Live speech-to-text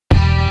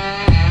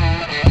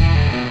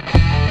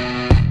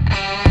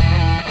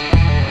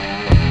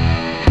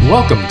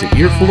Welcome to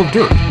Earful of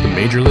Dirt, the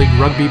Major League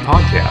Rugby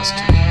podcast,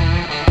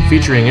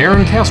 featuring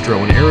Aaron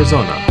Castro in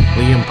Arizona,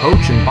 Liam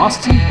Poach in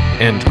Boston,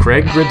 and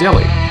Craig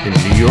Gradelli in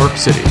New York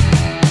City.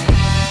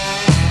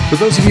 For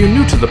those of you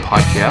new to the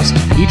podcast,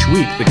 each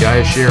week the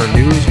guys share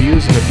news,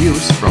 views, and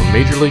abuse from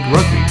Major League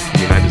Rugby,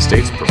 the United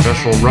States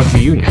Professional Rugby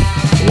Union,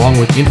 along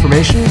with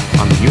information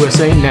on the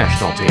USA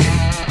national team.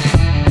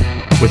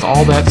 With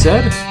all that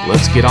said,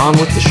 let's get on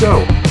with the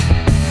show.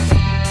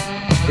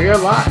 We are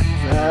live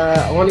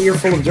on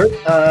Earful of Dirt.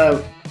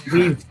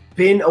 We've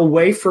been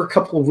away for a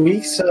couple of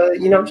weeks.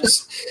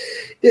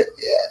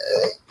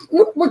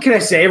 What can I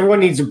say?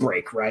 Everyone needs a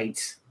break,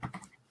 right?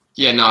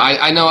 Yeah, no,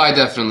 I know I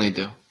definitely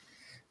do.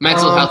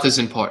 Mental health is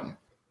important.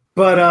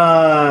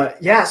 But,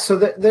 so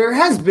there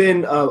has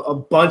been a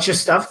bunch of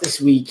stuff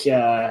this week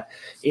in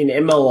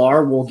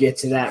MLR. We'll get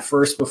to that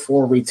first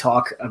before we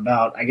talk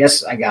about – I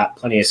guess I got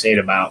plenty to say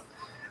about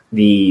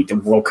the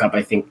World Cup.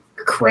 I think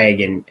Craig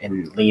and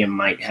Liam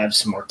might have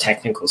some more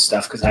technical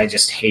stuff because I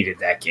just hated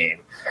that game.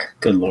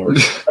 Good Lord.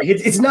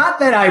 It's not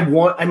that I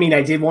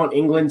did want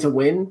England to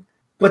win,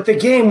 but the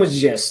game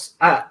was just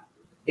Well,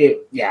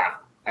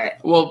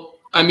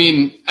 I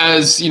mean,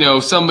 as you know,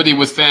 somebody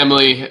with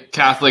family,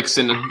 Catholics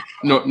in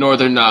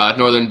northern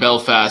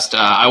Belfast,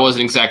 I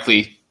wasn't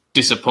exactly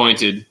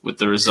disappointed with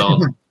the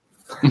result.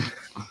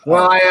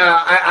 Well,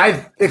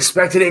 I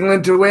expected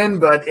England to win,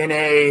 but in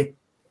a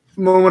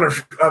moment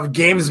of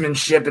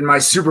gamesmanship in my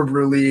Super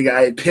Brew League,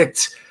 I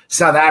picked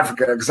South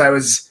Africa because I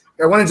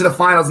went into the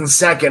finals in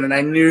second, and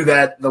I knew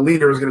that the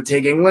leader was going to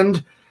take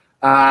England.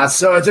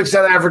 So I took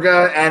South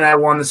Africa, and I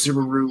won the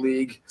Super Brew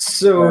League.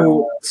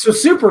 So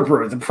Super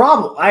Brew, the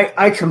problem,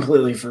 I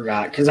completely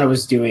forgot because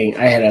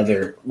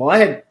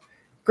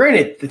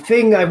granted, the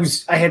thing I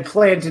had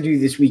planned to do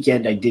this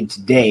weekend, I did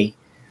today,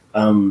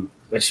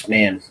 which,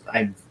 man,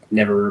 I've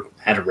never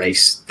had a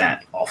race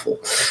that awful.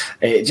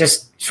 It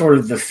just sort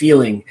of the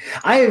feeling.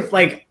 I have,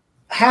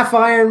 half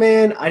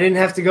Ironman. I didn't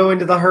have to go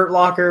into the Hurt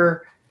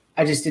Locker.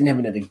 I just didn't have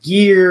enough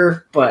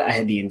gear, but I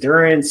had the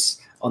endurance.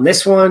 On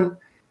this one,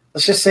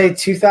 let's just say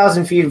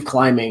 2,000 feet of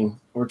climbing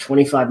or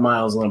 25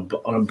 miles on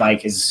a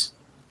bike is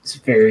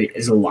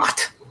a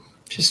lot.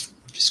 Just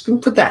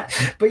gonna put that.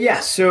 But yeah,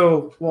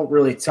 so won't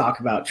really talk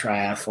about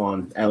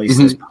triathlon, at least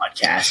this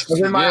podcast. Was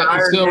in my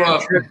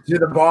Ironman trip to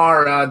the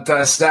bar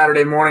on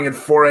Saturday morning at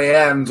 4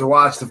 a.m. to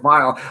watch the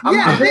final.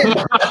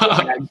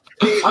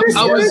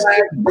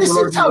 This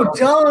is how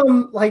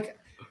dumb,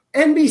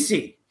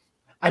 NBC.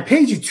 I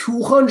paid you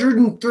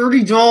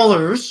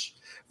 $230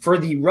 for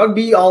the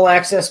Rugby All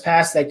Access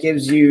Pass that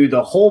gives you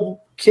the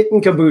whole kit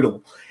and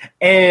caboodle.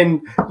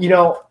 And,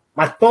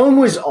 my phone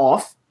was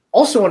off,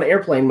 also on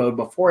airplane mode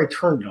before I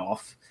turned it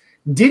off.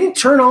 Didn't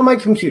turn on my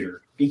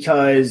computer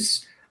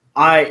because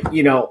I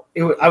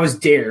was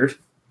dared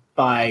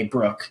by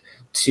Brooke,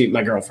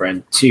 my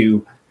girlfriend,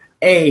 to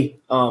I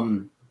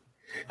don't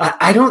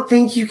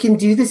think you can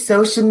do the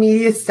social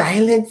media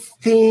silence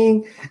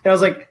thing. And I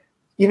was like,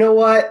 you know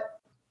what?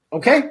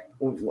 Okay,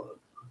 hold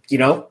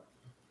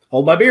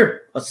my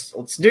beer.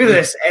 Let's do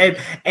this.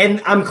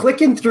 And I'm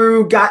clicking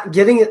through, get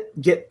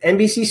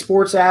NBC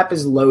Sports app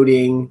is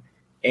loading,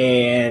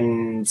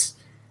 and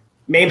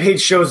main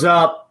page shows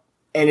up,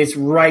 and it's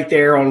right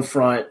there on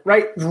front,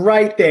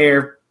 right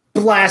there,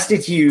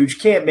 blasted huge,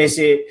 can't miss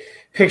it.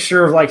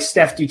 Picture of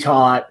Steph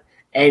Dutot,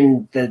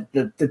 and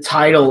the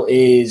title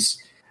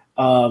is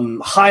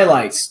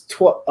highlights.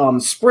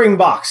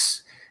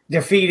 Springboks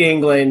defeat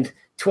England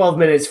 12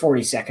 minutes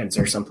 40 seconds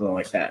or something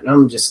like that, and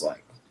I'm just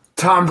like.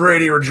 Tom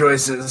Brady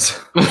rejoices.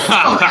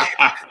 I'm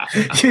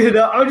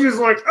just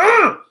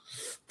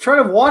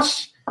trying to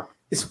watch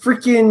this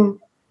freaking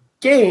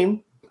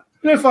game.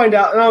 And I find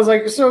out, and I was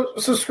like, so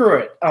screw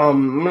it.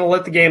 I'm going to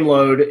let the game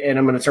load, and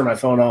I'm going to turn my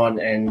phone on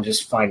and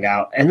just find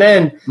out. And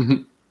then,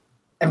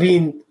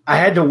 I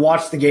had to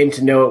watch the game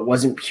to know it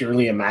wasn't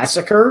purely a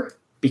massacre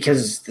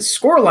because the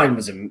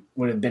scoreline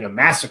would have been a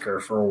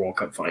massacre for a World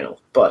Cup final.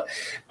 But,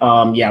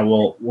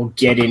 we'll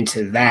get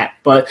into that.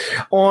 But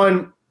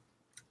on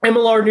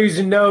MLR news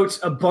and notes,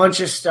 a bunch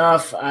of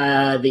stuff.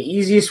 The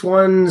easiest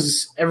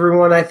ones,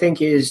 everyone, I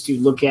think, is to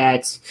look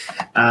at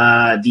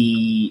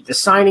the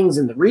signings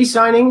and the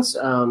re-signings.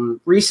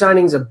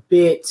 Re-signings a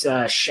bit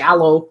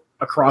shallow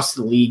across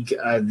the league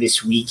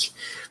this week.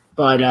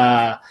 But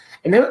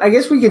and then I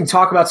guess we can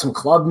talk about some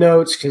club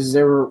notes because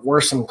there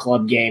were some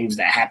club games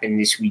that happened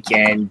this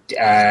weekend.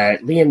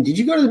 Liam, did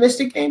you go to the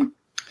Mystic game?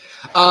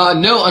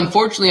 No,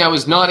 unfortunately, I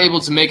was not able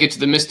to make it to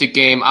the Mystic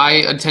game.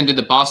 I attended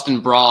the Boston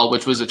Brawl,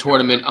 which was a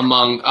tournament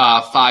among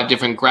 5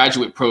 different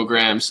graduate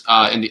programs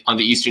on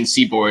the Eastern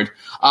Seaboard.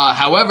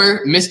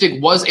 However,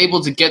 Mystic was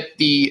able to get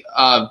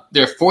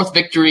their 4th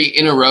victory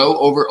in a row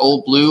over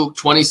Old Blue,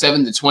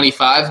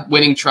 27-25.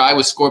 Winning try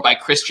was scored by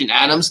Christian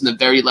Adams in the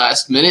very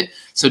last minute.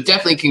 So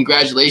definitely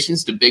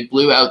congratulations to Big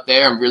Blue out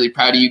there. I'm really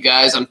proud of you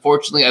guys.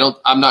 Unfortunately,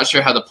 I'm not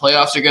sure how the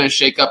playoffs are going to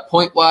shake up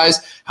point-wise.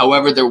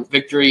 However, their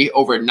victory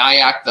over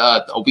Nyack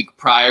a week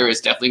prior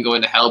is definitely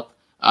going to help,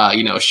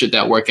 should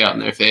that work out in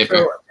their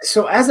favor.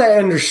 So as I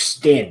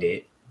understand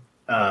it,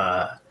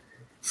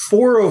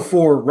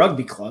 404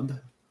 Rugby Club.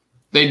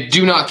 They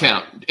do not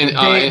count in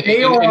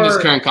this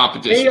current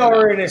competition. They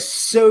are an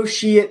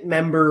associate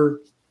member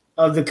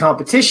of the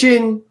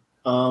competition.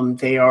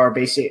 They are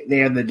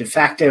the de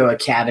facto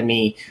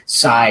academy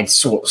side,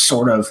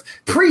 sort of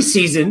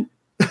preseason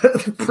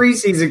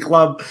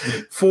club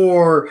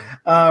for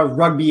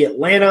Rugby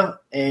Atlanta,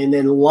 and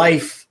then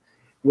Life,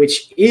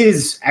 which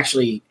is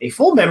actually a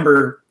full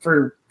member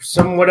for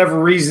some whatever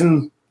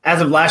reason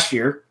as of last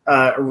year.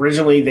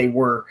 Originally, they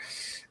were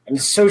an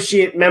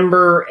associate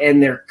member,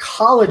 and their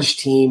college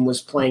team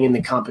was playing in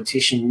the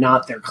competition,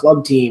 not their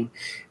club team,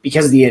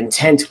 because the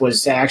intent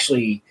was to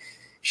actually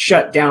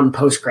shut down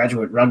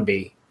postgraduate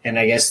rugby. And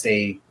I guess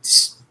they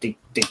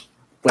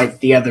went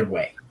the other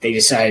way. They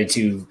decided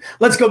to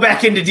let's go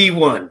back into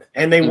D1,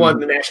 and they won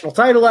the national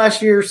title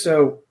last year.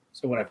 So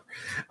whatever.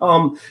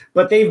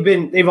 But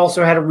they've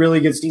also had a really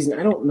good season.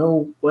 I don't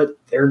know what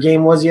their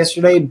game was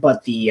yesterday,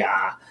 but the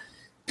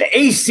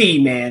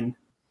AC, man,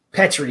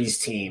 Petrie's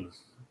team.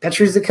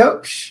 Petrie's the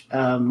coach.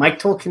 Mike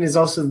Tolkien is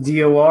also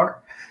the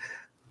DOR.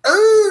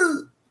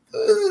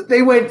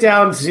 They went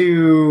down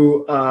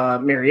to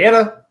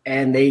Marietta,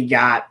 and they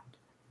got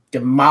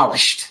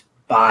demolished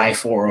by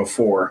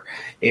 404.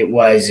 It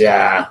was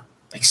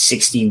like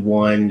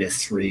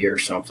 61-3 or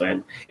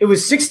something. It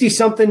was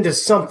 60-something to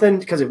something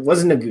because it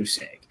wasn't a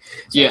goose egg.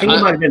 So I think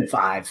it might have been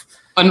 5.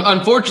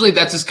 Unfortunately,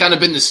 that's just kind of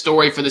been the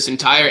story for this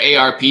entire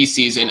ARP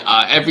season.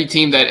 Every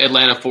team that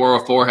Atlanta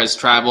 404 has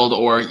traveled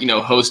or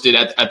hosted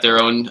at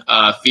their own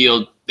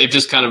field, they've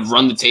just kind of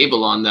run the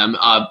table on them.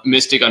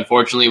 Mystic,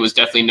 unfortunately, was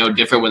definitely no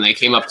different when they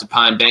came up to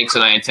Pine Banks,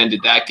 and I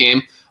attended that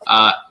game.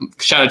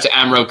 Shout out to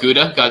Amro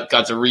Gouda.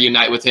 Got to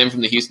reunite with him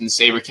from the Houston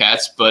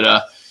SaberCats, but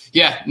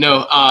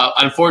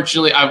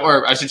unfortunately,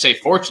 or I should say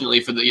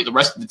fortunately for the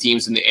rest of the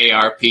teams in the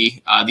ARP,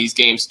 these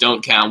games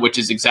don't count, which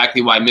is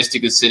exactly why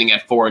Mystic is sitting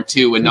at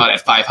 4-2 and not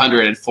at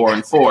 500 at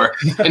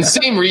 4-4. And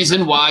same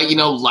reason why,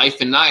 Life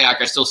and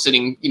Nyack are still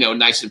sitting,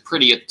 nice and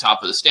pretty at the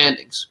top of the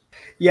standings.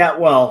 Yeah,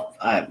 well,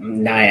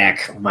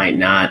 Nyack might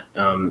not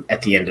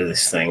at the end of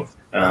this thing.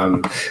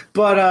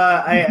 But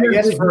I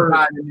guess for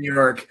not in New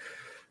York.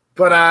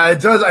 But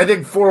it does, I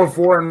think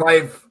 404 and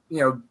Life,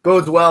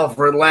 bodes well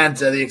for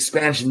Atlanta, the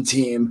expansion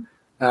team.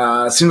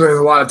 Seems like there's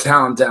a lot of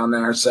talent down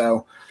there.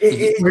 So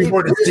looking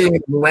forward to seeing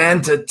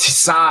Atlanta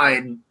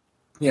side,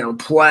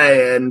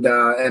 play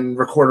and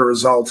record a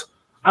result.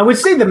 I would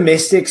say the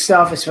Mystic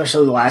stuff,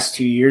 especially the last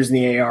 2 years in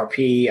the ARP,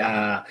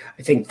 I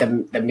think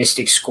the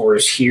Mystic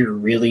scores here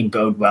really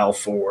bode well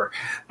for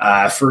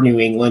New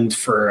England,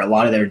 for a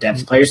lot of their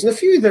depth players, and a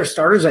few of their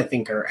starters I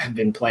think have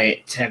been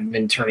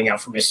turning out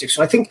for Mystic.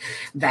 So I think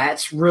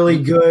that's really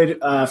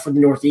good for the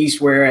Northeast.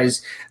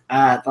 Whereas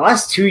the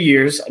last 2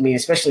 years, I mean,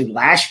 especially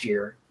last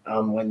year.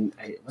 When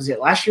was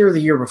it last year or the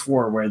year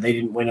before where they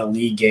didn't win a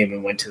league game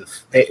and went to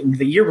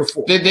the year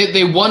before?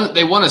 They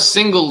won a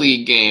single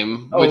league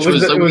game, which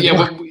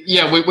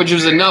which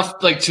was enough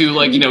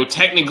to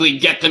technically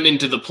get them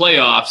into the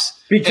playoffs.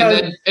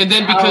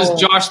 Because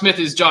Josh Smith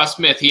is Josh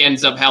Smith, he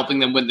ends up helping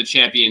them win the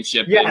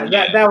championship. Yeah,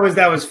 that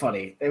was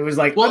funny. It was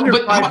like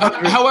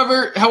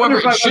however,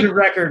 it should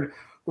record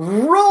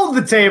rolled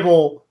the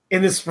table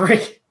in the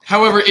spring.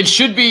 However, it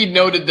should be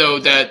noted though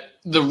that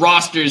the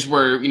rosters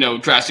were,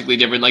 drastically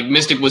different. Like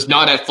Mystic was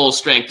not at full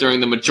strength during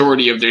the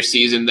majority of their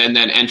season. Then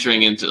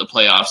entering into the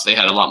playoffs, they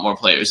had a lot more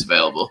players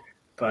available.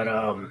 But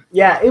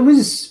it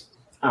was.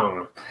 I don't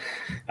know.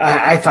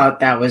 I thought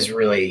that was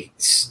really,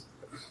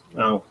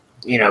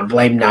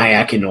 blame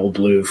Nyack and Old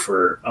Blue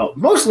for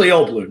mostly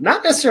Old Blue,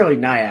 not necessarily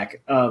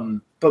Nyack,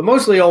 but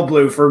mostly Old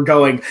Blue for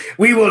going.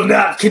 We will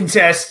not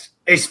contest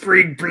a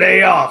spring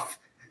playoff.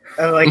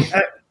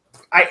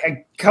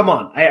 I come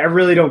on. I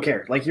really don't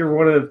care. Like you're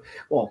one of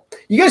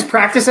you guys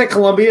practice at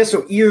Columbia,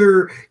 so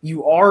either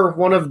you are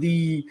one of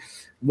the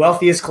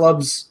wealthiest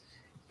clubs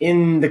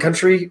in the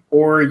country,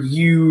 or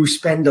you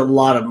spend a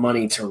lot of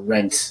money to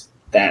rent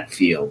that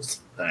field.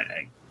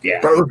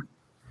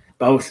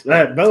 Both.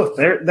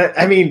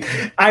 I mean,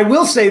 I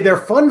will say their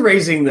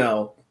fundraising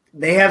though.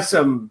 They have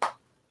some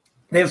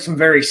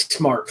very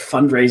smart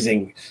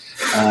fundraising.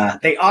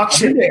 They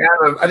auction.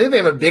 I think they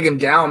have a big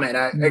endowment.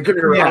 I could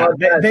be wrong.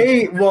 Yeah,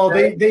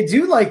 they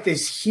do like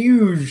this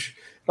huge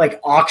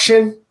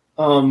auction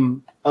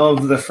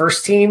of the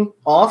first team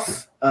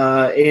off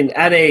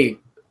at a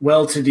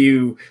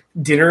well-to-do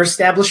dinner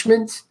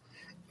establishment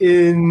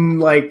in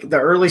the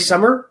early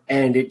summer,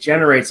 and it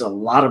generates a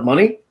lot of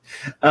money.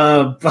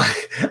 But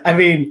I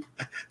mean,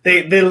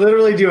 they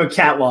literally do a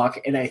catwalk,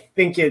 and I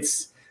think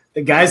it's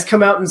the guys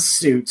come out in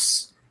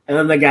suits, and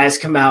then the guys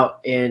come out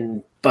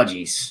in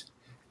budgies,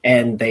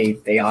 and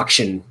they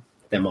auction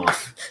them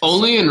off.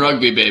 Only in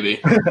rugby, baby.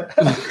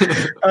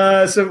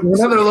 So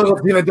another little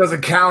team that does a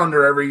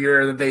calendar every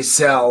year that they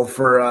sell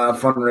for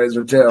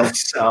fundraiser too.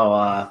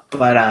 So,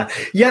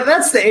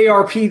 that's the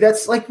ARP.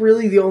 That's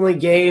really the only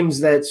games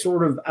that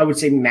sort of I would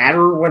say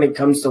matter when it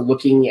comes to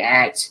looking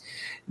at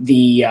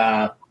the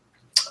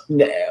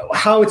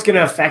how it's going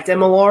to affect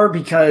MLR,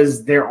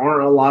 because there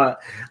aren't a lot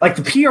of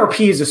the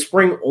PRP is a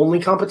spring only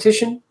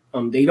competition.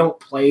 They don't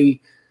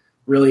play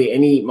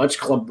really much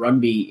club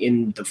rugby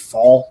in the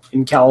fall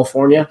in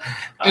California.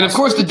 And of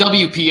course, the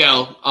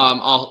WPL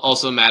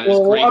also matters.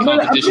 Well, Great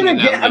competition in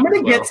that. I'm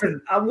going to get to.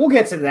 We'll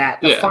get to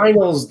that. The Yeah.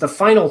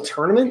 final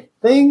tournament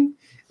thing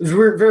is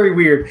very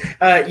weird.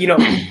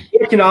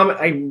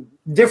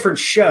 Different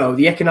show.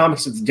 The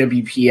economics of the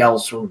WPL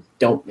sort of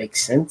don't make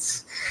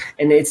sense,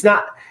 and it's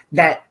not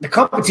that the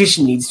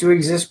competition needs to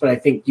exist, but I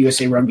think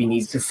USA Rugby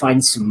needs to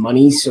find some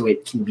money so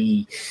it can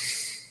be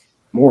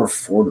more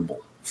affordable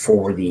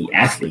for the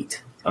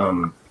athlete.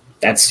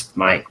 That's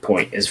my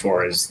point as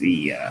far as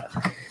the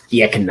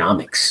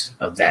economics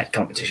of that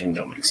competition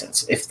don't make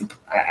sense.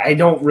 I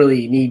don't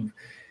really need.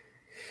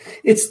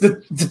 It's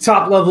the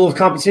top level of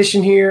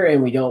competition here,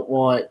 and we don't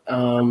want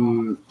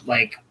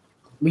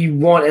we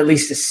want at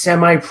least a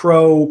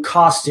semi-pro,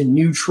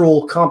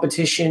 cost-neutral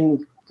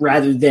competition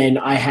rather than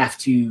I have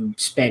to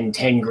spend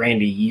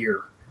 $10,000 a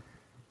year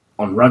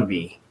on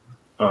rugby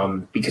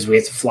because we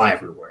have to fly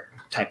everywhere.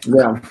 Type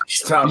of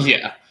tough.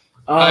 Yeah.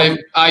 I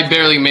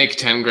barely make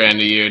 $10,000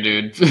 a year,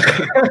 dude.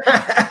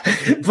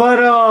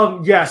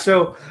 But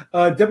so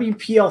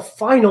WPL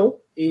final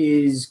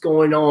is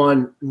going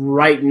on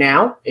right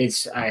now.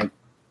 It's on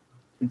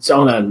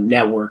a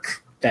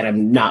network that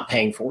I'm not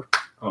paying for.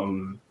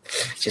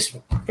 Just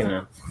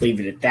gonna leave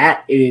it at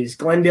that. It is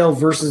Glendale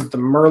versus the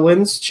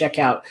Merlins. Check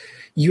out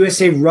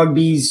USA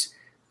Rugby's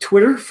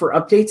Twitter for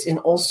updates, and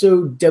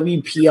also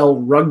WPL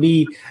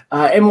Rugby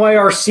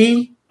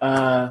NYRC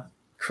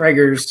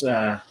Kreger's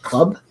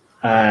club.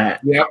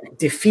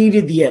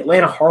 Defeated the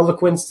Atlanta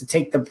Harlequins to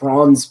take the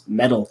bronze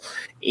medal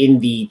in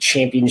the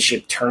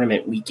championship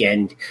tournament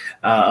weekend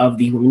of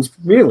the Women's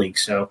Premier League.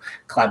 So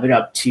clap it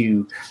up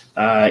to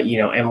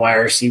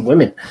NYRC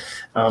women,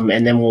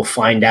 and then we'll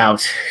find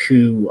out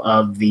who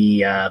of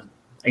the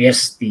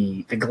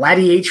the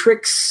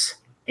Gladiatrix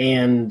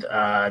and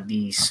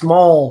the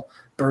small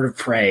bird of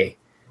prey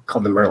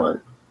called the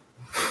Merlin.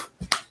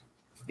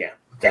 Yeah,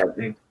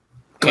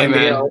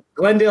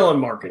 Glendale and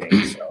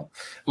marketing. So.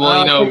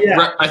 Well,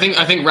 I think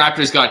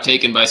Raptors got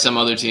taken by some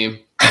other team.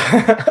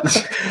 I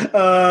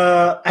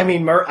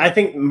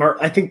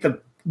think the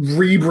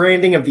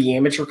rebranding of the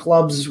amateur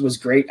clubs was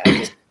great.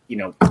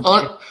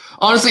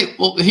 Honestly,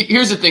 well,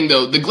 here's the thing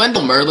though: the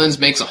Glendale Merlins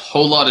makes a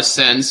whole lot of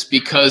sense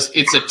because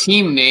it's a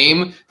team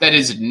name that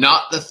is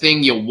not the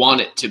thing you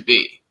want it to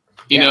be.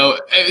 You know,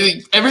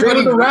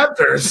 everybody. The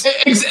Raptors.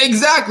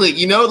 Exactly.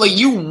 You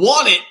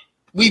want it.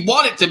 We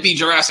want it to be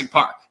Jurassic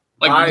Park.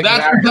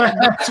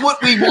 That's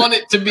what we want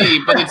it to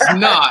be, but it's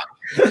not.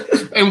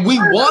 And we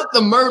want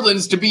the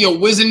Merlins to be a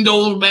wizened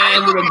old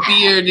man with a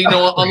beard,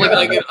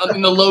 on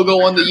in the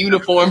logo on the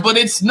uniform, but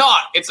it's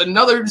not. It's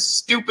another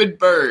stupid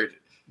bird.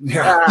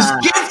 Yeah.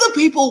 Just give the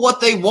people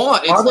what they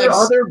want. Are there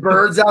other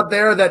birds out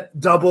there that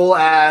double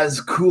as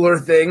cooler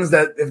things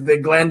that if the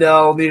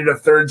Glendale needed a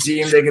third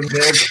team, they could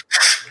pick?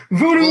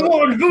 Voodoo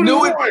One.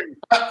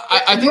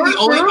 I think the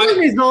only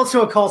Merlin is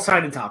also a call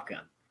sign in Top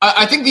Gun.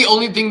 I think the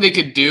only thing they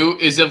could do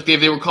is if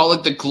they were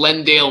called the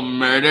Glendale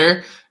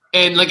Murder,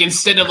 and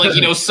instead of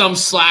some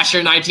slasher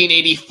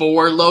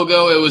 1984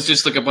 logo, it was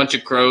just a bunch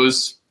of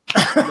crows.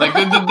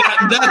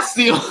 That's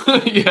the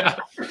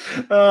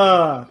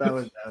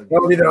that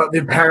would be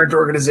the parent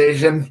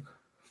organization.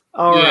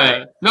 All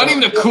right, not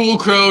even a cool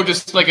crow,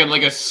 just like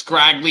a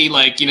scraggly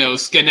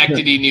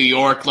Schenectady, New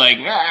York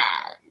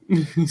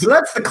So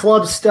that's the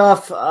club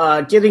stuff.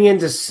 Getting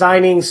into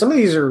signings, some of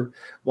these are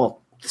the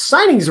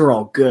signings are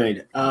all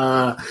good.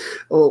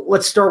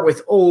 Let's start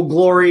with Old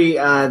Glory.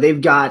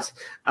 They've got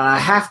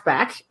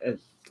halfback,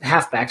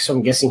 so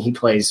I'm guessing he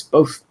plays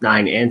both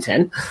 9 and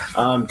 10.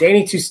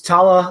 Danny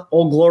Tusitala,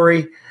 Old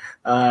Glory.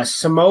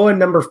 Samoa,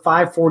 number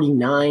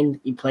 549.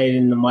 He played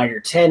in the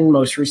Mitre 10,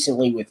 most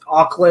recently with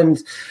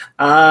Auckland.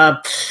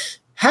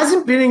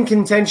 Hasn't been in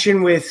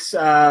contention with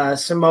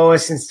Samoa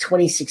since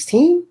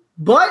 2016,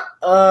 but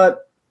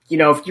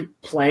if you're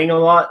playing a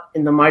lot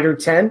in the Mitre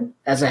 10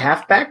 as a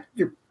halfback,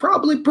 you're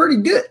probably pretty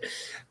good.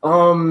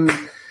 Then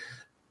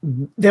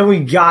we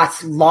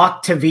got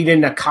Lok Tavita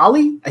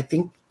Nakali. I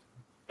think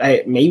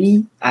I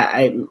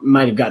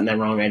might have gotten that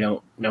wrong. I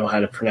don't know how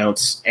to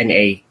pronounce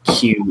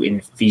NAQ in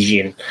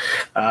Fijian.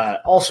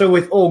 Also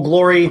with Old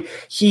Glory,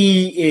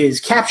 he is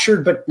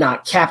captured but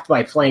not capped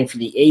by playing for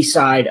the A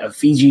side of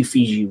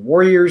Fiji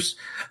Warriors.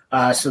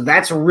 So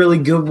that's a really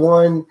good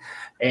one.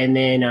 And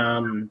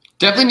then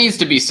definitely needs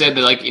to be said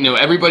that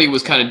everybody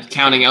was kind of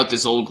counting out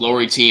this Old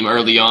Glory team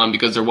early on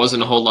because there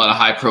wasn't a whole lot of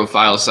high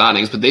profile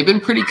signings, but they've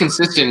been pretty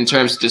consistent in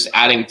terms of just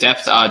adding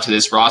depth to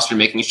this roster,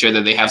 making sure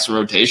that they have some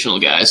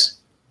rotational guys.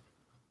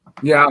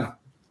 Yeah,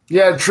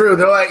 true.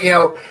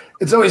 Though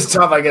it's always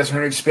tough, I guess, for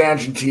an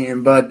expansion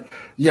team, but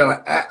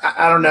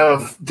I don't know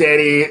if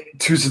Danny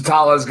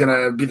Tusitala is going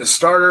to be the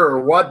starter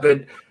or what,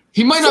 but.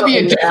 He might not be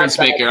a difference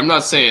maker. I'm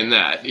not saying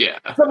that. Yeah.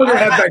 Someone going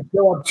to have that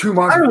show up 2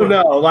 months. I don't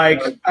know. I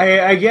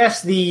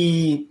guess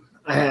I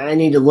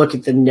need to look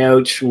at the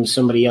notes from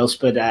somebody else,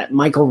 but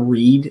Michael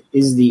Reed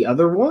is the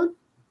other one.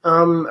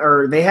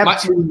 or they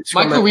have two.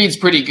 Michael Reed's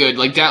pretty good.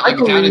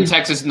 Down in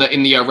Texas in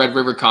the Red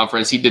River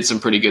Conference, he did some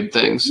pretty good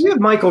things. You have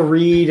Michael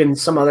Reed and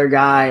some other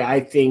guy.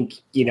 I think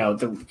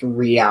the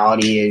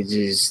reality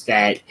is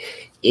that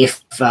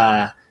if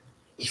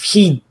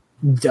he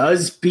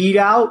does beat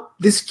out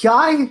this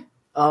guy,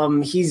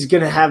 he's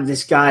gonna have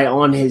this guy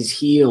on his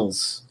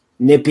heels,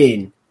 nip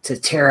in to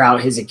tear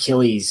out his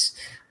Achilles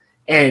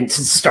and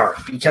to start.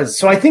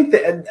 So I think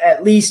that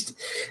at least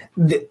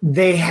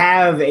they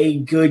have a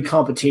good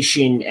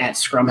competition at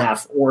scrum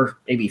half or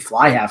maybe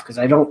fly half, because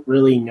I don't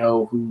really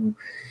know who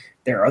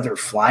their other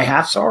fly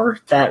halves are.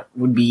 That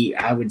would be,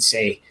 I would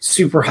say,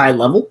 super high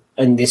level.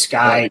 And this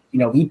guy,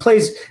 he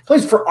plays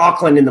for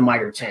Auckland in the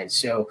Mitre 10.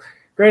 So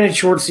granted,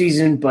 short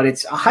season, but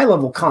it's a high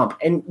level comp,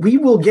 and we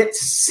will get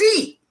to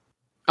see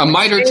a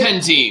Mitre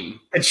 10 team,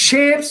 the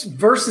champs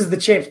versus the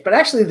champs, but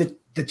actually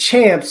the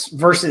champs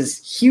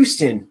versus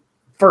Houston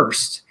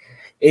first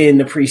in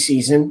the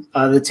preseason.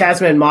 The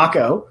Tasman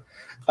Mako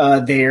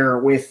there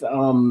with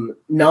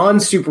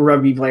non-Super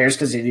Rugby players,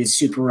 because it is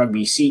Super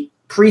Rugby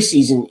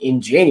preseason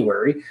in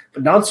January,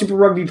 but non-Super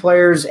Rugby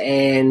players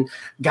and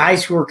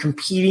guys who are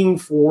competing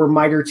for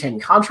Mitre 10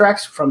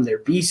 contracts from their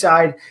B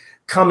side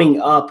coming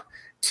up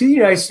to the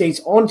United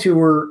States on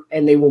tour,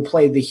 and they will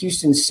play the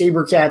Houston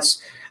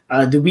SaberCats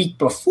the week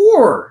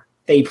before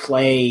they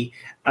play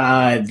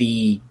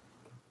the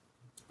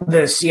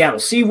Seattle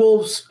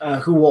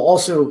Seawolves, who will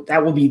also,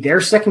 that will be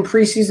their second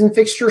preseason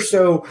fixture.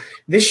 So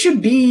this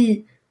should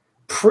be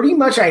pretty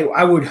much,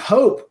 I would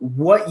hope,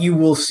 what you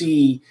will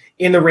see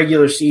in the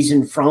regular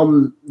season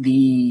from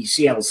the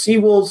Seattle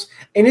Seawolves.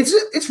 And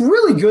it's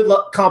really good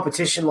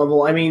competition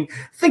level. I mean,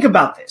 think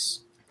about this.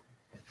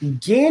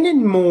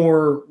 Gannon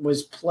Moore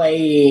was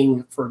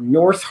playing for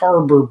North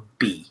Harbor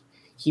B.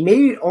 He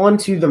made it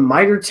onto the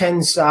Mitre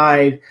 10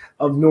 side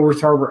of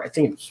North Harbor. I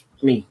think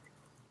let me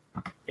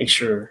make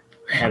sure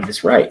I have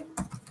this right.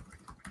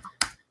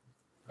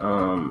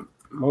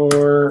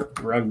 More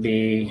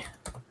rugby.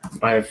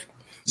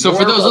 So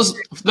for those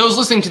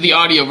listening to the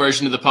audio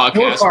version of the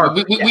podcast,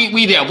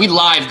 we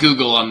live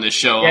Google on this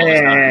show.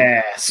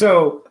 Yeah.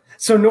 So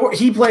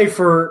he played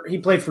for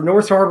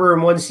North Harbor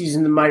in one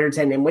season, the Mitre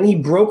 10, and when he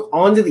broke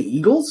onto the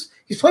Eagles,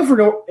 he's played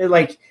for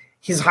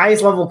his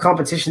highest level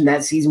competition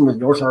that season was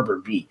North Harbor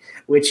B,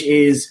 which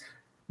is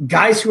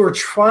guys who are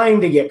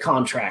trying to get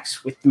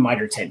contracts with the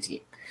Mitre 10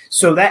 team.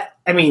 So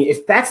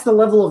if that's the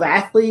level of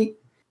athlete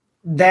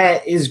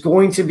that is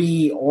going to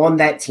be on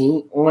that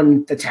team,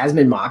 on the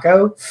Tasman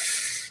Mako,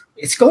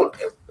 it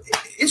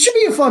should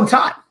be a fun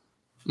time.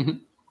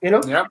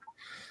 Mm-hmm.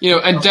 Yeah.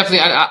 And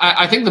definitely,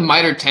 I think the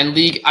Mitre 10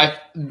 league,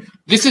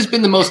 this has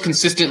been the most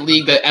consistent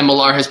league that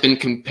MLR has been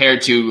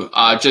compared to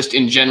just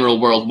in general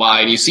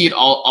worldwide. You see it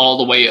all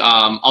the way,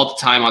 all the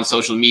time on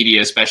social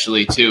media,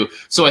 especially too.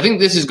 So I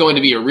think this is going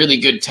to be a really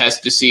good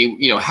test to see,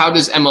 how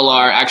does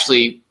MLR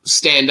actually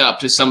stand up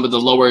to some of the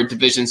lower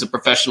divisions of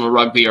professional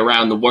rugby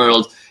around the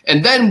world.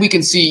 And then we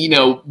can see,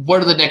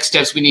 what are the next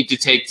steps we need to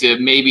take to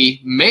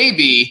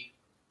maybe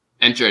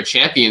enter a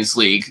Champions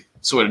League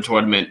sort of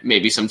tournament,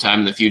 maybe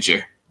sometime in the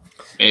future.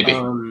 Maybe.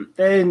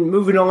 Then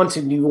moving on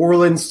to New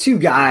Orleans, two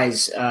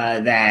guys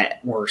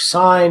that were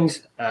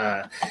signed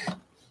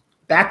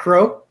back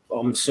row.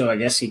 So I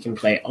guess he can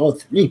play all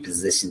three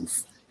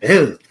positions.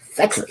 Ew,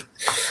 sexy.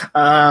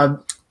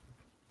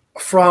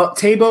 From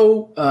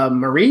Tabo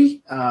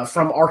Marie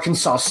from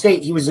Arkansas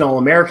State. He was an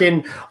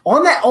All-American.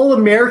 On that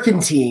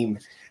All-American team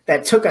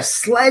that took a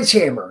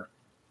sledgehammer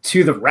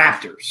to the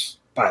Raptors,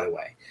 by the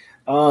way.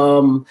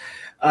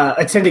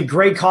 Attended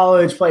Grey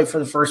College, played for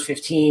the first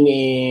 15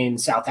 in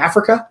South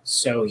Africa.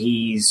 So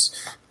he's,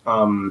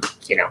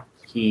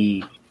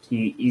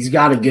 he's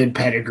got a good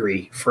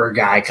pedigree for a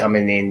guy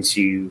coming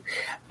into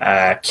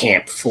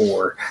camp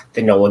for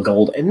the NOLA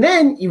Gold. And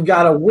then you've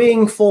got a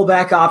wing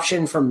fullback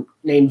option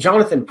named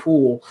Jonathan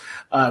Poole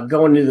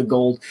going to the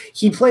Gold.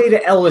 He played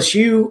at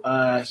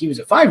LSU. He was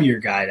a 5-year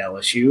guy at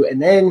LSU.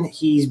 And then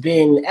he's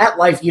been at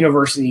Life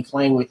University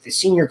playing with the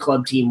senior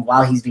club team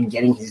while he's been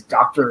getting his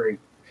doctorate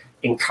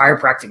in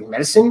chiropractic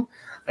medicine.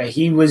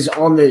 He was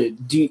on the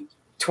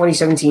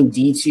 2017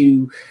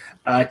 D2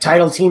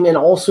 title team and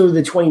also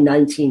the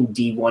 2019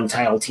 D1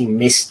 title team,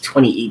 missed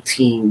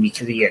 2018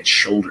 because he had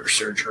shoulder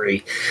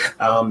surgery.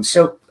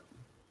 So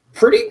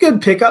pretty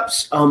good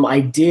pickups.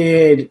 I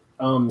did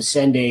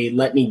send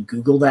let me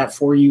Google that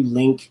for you,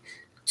 link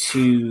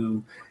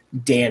to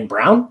Dan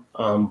Brown,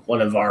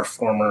 one of our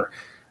former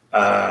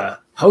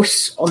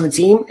hosts on the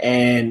team.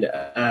 And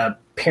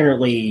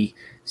apparently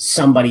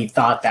somebody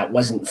thought that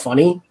wasn't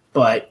funny,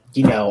 but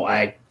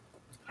I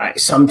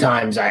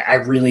sometimes I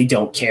really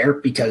don't care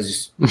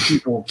because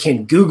people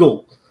can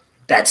Google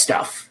that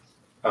stuff,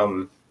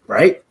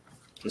 right?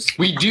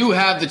 We do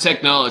have the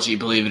technology,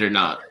 believe it or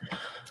not.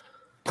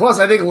 Plus,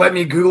 I think let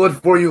me Google it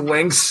for you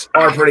links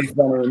are pretty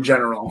funny in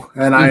general,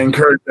 and I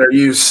encourage their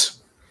use.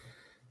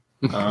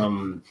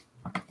 And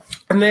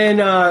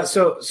then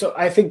so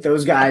I think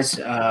those guys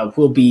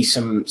will be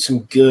some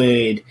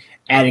good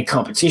added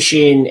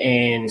competition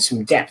and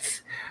some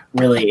depth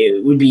really,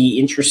 it would be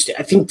interesting.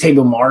 I think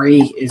Table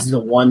Mari is the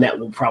one that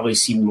will probably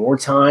see more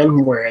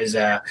time, whereas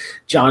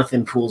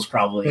Jonathan Poole's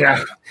probably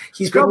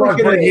he's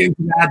probably going to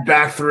that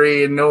back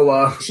three and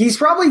Nola. He's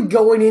probably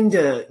going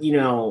into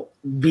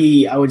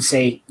I would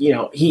say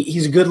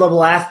he's a good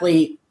level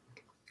athlete,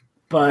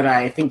 but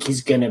I think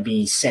he's going to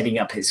be setting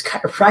up his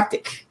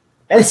chiropractic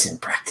medicine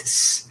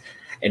practice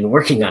and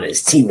working on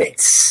his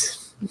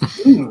teammates.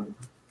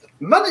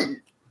 Money.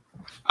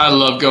 I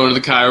love going to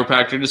the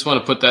chiropractor. Just want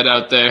to put that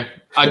out there.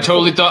 I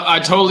totally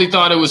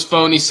thought it was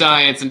phony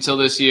science until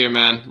this year,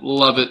 man.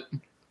 Love it.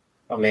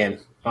 Oh man.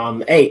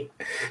 Hey,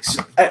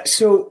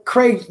 so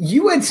Craig,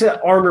 you went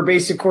to Armor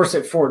Basic Course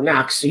at Fort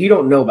Knox, so you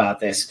don't know about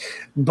this.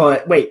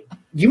 But wait,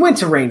 you went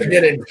to Ranger. I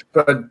didn't,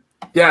 but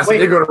yes, I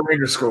did go to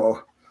Ranger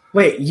School.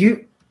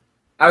 Wait,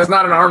 I was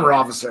not an armor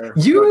officer.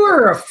 You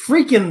were a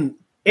freaking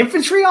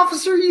infantry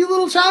officer, you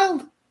little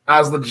child? I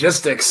was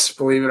logistics,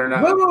 believe it or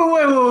not.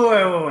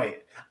 Wait.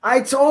 I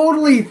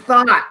totally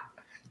thought.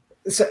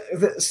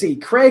 See,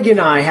 Craig and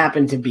I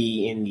happened to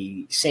be in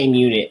the same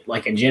unit,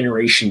 like a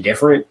generation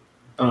different,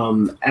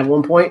 at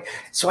one point.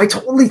 So I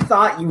totally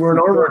thought you were an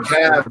armor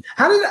officer.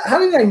 How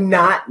did I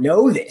not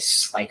know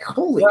this? Like,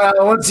 holy.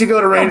 Well, once you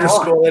go to Ranger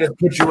School, they just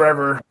put you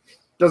wherever.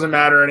 Doesn't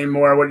matter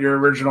anymore what your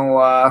original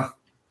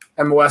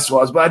MOS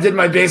was. But I did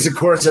my basic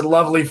course at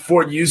lovely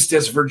Fort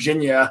Eustis,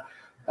 Virginia.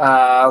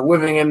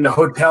 Living in the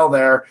hotel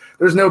there.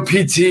 There's no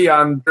PT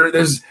on. There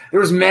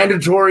was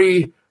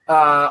mandatory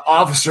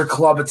officer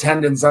club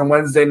attendance on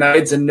Wednesday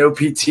nights and no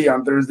PT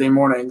on Thursday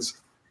mornings.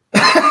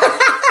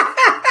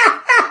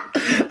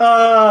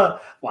 Wow,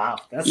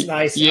 that's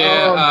nice.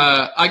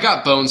 Yeah, I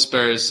got bone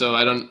spurs, so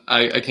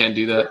I can't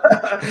do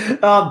that.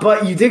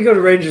 But you did go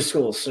to Ranger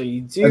School, so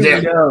you do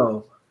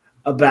know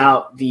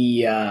about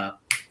the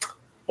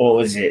what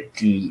was it?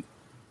 The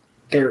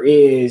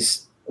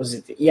U.S.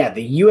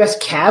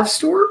 Cav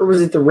store, or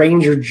was it the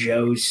Ranger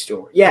Joe's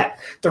store? Yeah,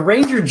 the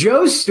Ranger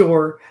Joe's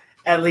store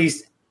at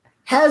least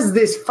has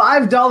this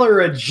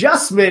 $5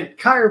 adjustment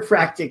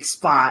chiropractic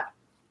spot.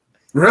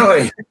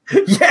 Really?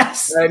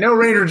 Yes. I know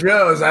Ranger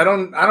Joe's. I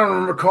don't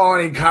recall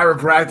any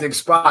chiropractic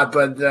spot,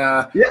 but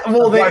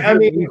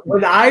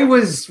when I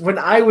was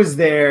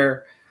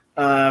there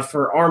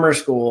for armor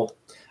school,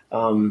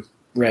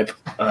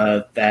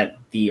 that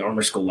the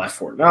armor school left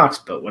Fort Knox,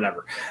 but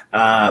whatever.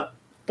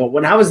 But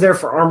when I was there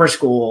for armor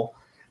school,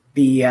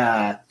 they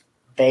had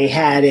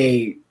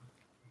it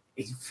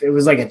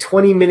was like a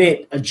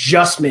 20-minute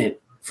adjustment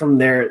from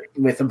there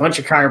with a bunch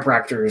of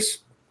chiropractors.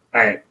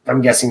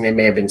 I'm guessing they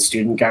may have been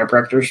student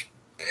chiropractors,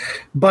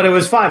 but it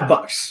was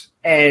 $5.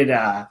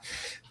 And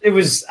it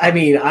was,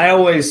 I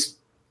always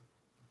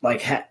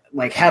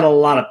had a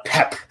lot of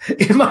pep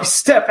in my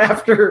step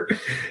after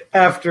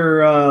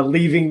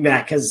leaving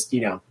that. Cause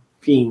it's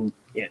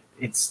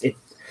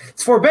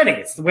Fort Benning.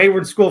 It's the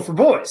Wayward School for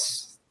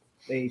Boys.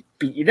 They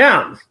beat you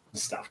down and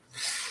stuff.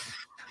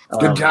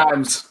 Good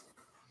times.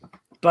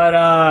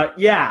 But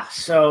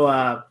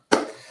so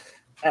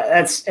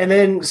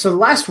so the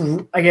last,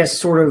 I guess,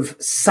 sort of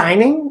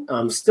signing,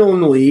 still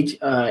in the league,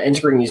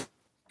 entering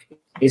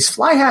is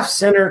fly half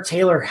center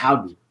Taylor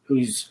Howden,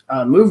 who's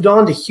moved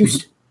on to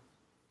Houston.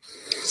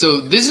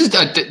 So this is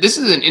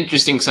an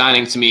interesting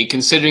signing to me,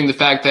 considering the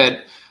fact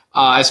that,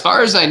 as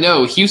far as I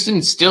know,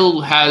 Houston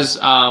still has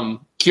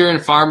Kieran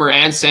Farmer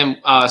and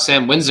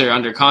Sam Windsor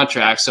under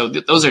contract. So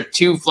those are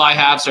two fly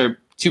halves, or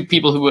two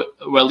people who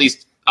at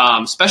least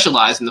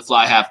specialize in the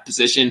fly half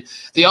position.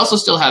 They also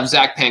still have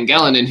Zach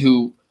Pangelinan,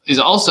 who is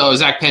also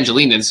Zach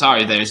Pangelinan.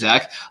 Sorry there,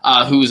 Zach,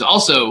 who's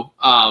also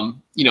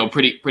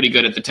pretty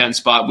good at the 10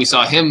 spot. We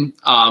saw him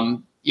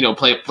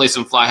play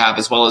some fly half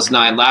as well as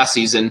 9 last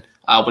season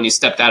when he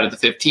stepped out of the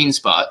 15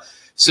 spot.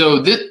 So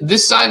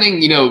this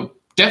signing,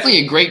 definitely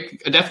a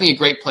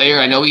great player.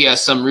 I know he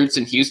has some roots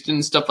in Houston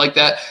and stuff like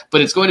that,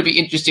 but it's going to be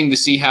interesting to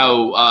see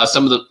how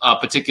some of the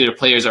particular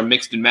players are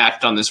mixed and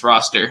matched on this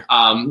roster.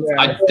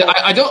 I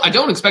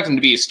don't expect him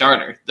to be a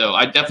starter, though.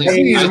 I think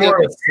he's more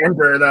of a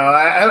center,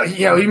 though.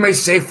 He may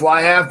say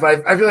fly half,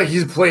 but I feel like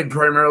he's played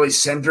primarily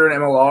center in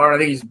MLR, and I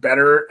think he's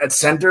better at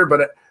center.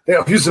 But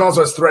Houston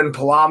also has threatened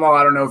Palamo.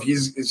 I don't know if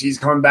he's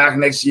coming back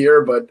next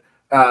year, but.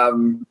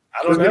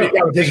 I don't know.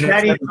 Big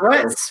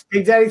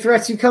Daddy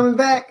Threats, you coming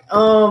back?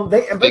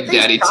 Big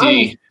Daddy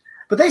T.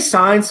 But they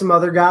signed some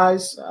other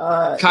guys.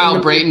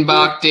 Kyle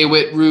Breitenbach,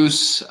 DeWitt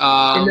Roos.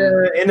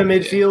 In the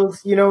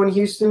midfield, in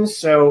Houston.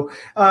 So,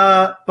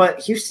 but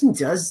Houston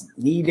does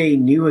need a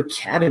new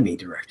academy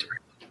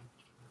director.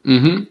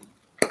 Mm-hmm.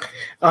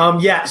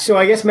 So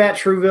I guess Matt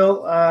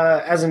Truville,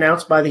 as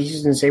announced by the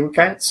Houston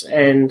SaberCats,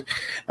 and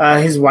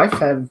his wife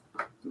have,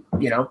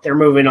 they're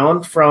moving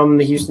on from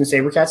the Houston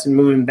SaberCats and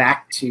moving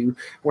back to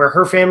where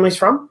her family's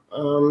from,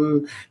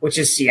 which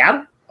is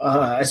Seattle.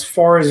 As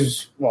far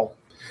as,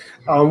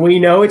 we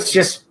know, it's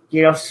just,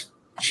 they're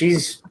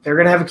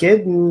going to have a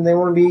kid and they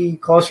want to be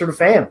closer to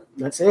fam.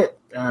 That's it.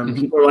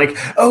 People are like,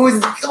 oh, is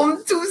it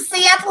going to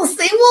Seattle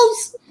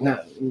Seawolves? No.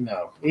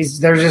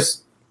 They're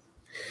just,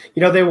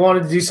 they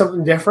wanted to do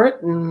something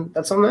different, and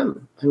that's on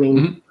them.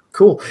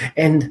 Cool.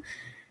 And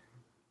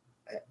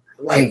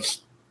like,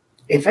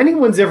 if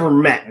anyone's ever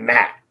met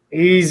Matt,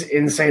 he's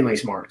insanely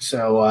smart.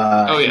 So,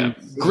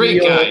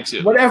 great guy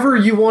too. Whatever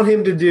you want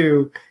him to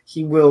do,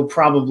 he will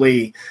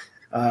probably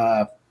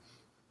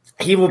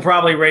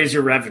raise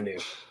your revenue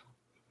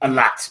a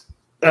lot.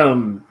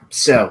 If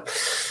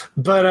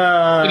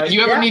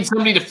you ever need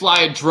somebody to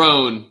fly a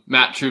drone,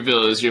 Matt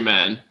Truville is your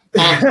man.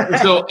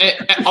 So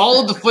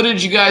all of the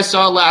footage you guys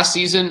saw last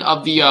season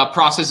of the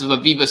process of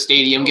Aviva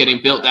Stadium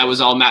getting built, that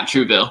was all Matt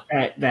Truville.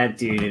 That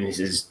dude and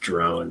his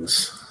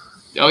drones.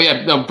 Oh,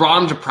 yeah. No,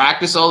 brought him to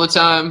practice all the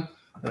time.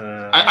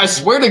 I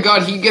swear to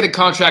God, he'd get a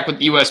contract with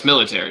the U.S.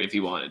 military if he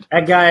wanted.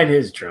 That guy and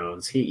his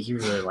drones. He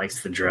really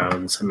likes the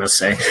drones, I must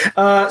say.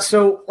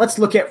 So let's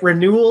look at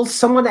renewals.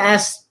 Someone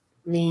asked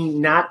me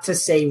not to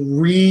say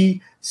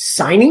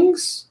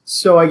re-signings,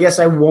 so I guess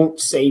I won't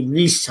say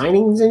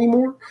re-signings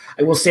anymore.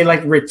 I will say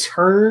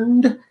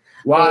returned.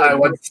 Why?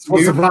 What's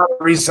the problem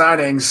with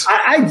re-signings?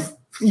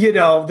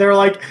 They're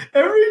like,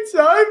 every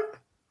time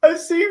I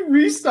see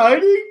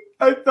re-signing,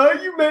 I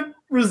thought you meant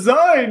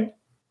resign.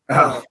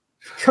 Oh.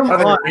 Come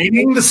on. Are they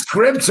reading the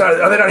script?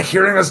 Are they not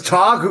hearing us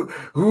talk?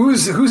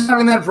 Who's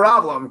having that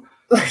problem?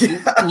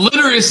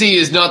 Literacy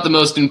is not the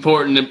most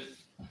important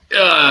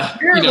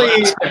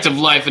aspect of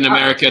life in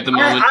America at the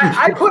moment.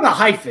 I put a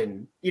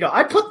hyphen.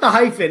 I put the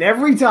hyphen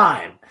every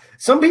time.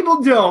 Some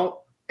people don't,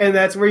 and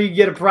that's where you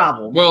get a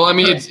problem. Well, I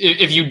mean,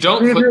 if you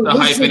don't put the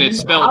hyphen, it's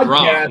spelled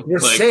wrong. You're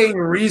saying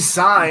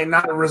resign,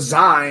 not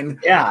resign.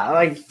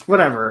 Yeah,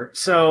 whatever.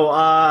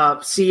 So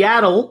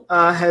Seattle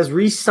has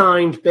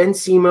re-signed Ben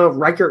Sema,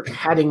 Reichert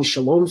Hadding,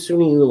 Shalom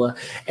Suniula,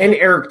 and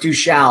Eric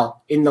Duchal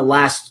in the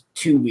last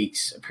 2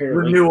 weeks,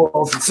 apparently.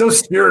 Renewals. It's so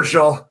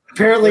spiritual.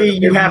 Apparently,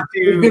 you have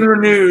to... It's been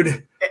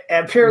renewed.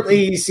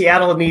 Apparently,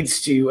 Seattle needs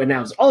to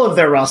announce all of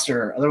their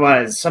roster.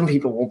 Otherwise, some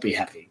people won't be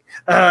happy.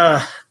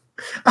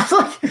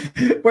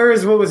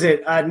 Whereas, what was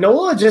it?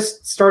 NOLA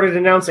just started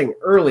announcing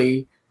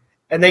early,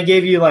 and they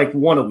gave you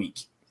one a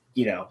week.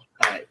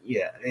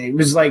 It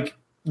was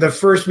the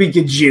first week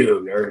of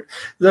June, or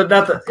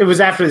it was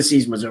after the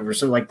season was over.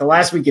 So the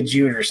last week of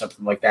June or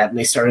something like that, and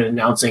they started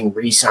announcing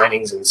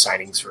re-signings and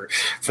signings for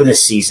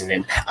this season.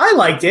 And I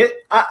liked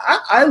it.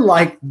 I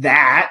liked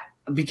that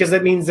because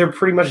that means they're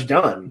pretty much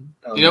done.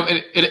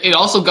 It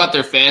also got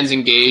their fans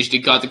engaged. It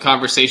got the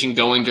conversation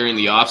going during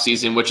the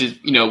offseason, which is,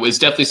 is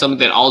definitely something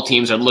that all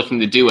teams are looking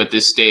to do at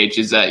this stage,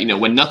 is that,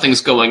 when nothing's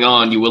going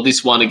on, you at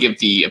least want to give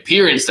the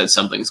appearance that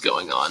something's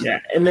going on. Yeah.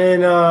 And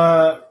then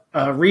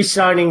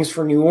re-signings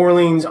for New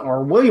Orleans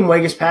are William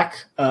Wegispack,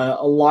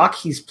 a lock.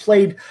 He's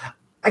played,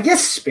 I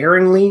guess,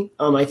 sparingly.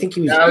 I think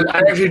he was. I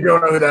actually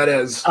don't know who that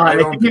is. I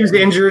think he was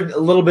injured a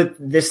little bit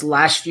this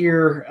last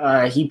year.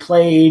 He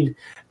played,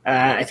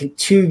 I think,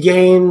 2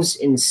 games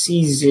in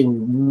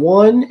season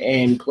 1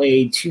 and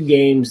played 2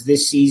 games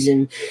this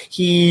season.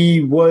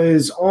 He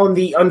was on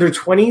the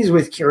under-20s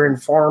with Kieran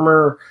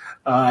Farmer,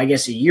 I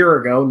guess a year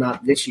ago,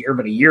 not this year,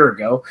 but a year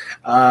ago.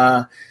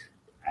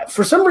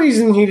 For some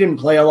reason, he didn't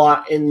play a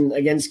lot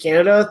against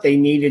Canada. They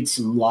needed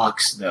some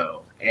locks,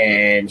 though,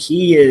 and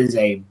he is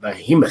a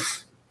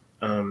behemoth.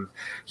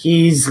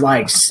 He's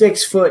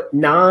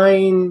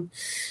 6'9",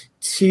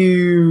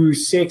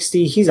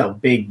 260. He's a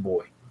big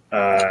boy.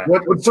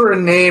 What sort of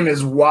name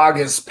is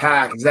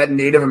Wagispack? Is that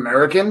Native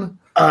American?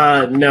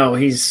 No,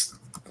 he's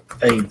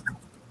a.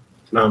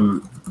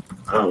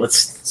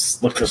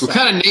 Let's look this up. What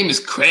kind of name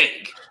is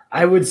Craig?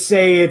 I would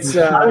say it's.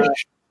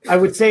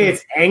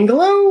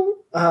 Anglo.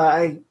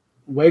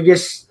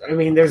 Wegas. I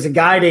mean, there's a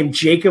guy named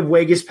Jacob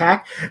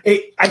Wegispack.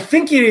 I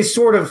think it is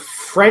sort of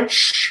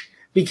French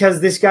because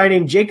this guy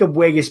named Jacob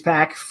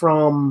Wegispack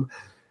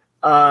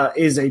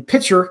is a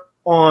pitcher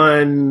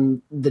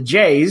on the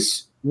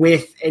Jays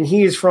and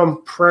he is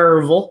from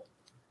Prairieville,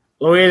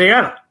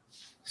 Louisiana.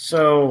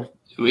 So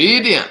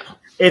Louisiana.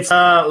 It's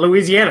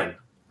Louisiana,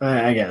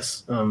 I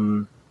guess.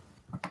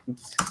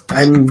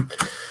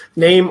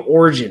 Name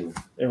origin.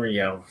 There we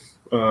go.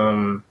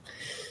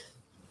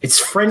 It's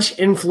French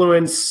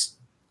influence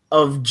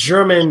of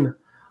German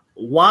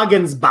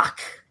Wagensbach.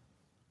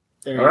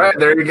 All right,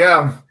 there you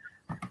go.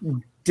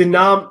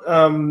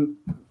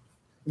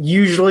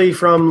 Usually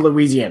from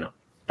Louisiana.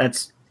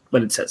 That's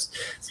what it says.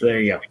 So there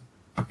you go.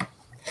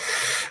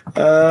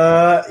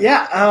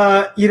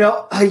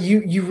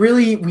 You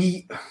really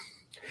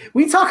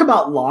we talk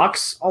about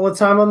locks all the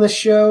time on this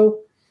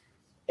show,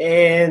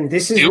 and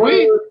this is Do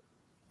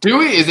we?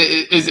 Is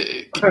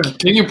it?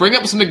 Can you bring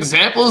up some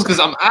examples? Because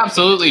I'm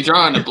absolutely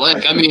drawing a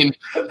blank. I mean,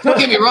 don't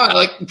get me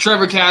wrong.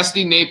 Trevor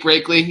Cassidy, Nate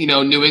Brakely,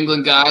 New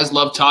England guys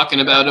love talking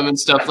about him and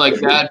stuff like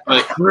that.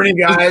 But pretty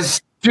guys,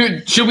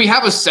 dude, should we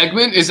have a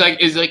segment?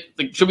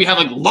 Should we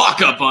have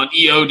lockup on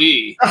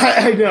EOD?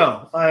 I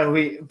know.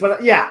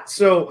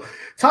 So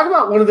talk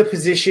about one of the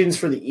positions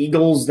for the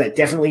Eagles that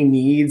definitely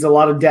needs a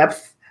lot of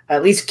depth.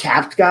 At least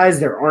capped guys.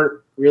 There aren't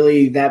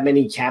really that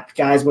many capped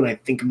guys when I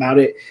think about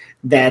it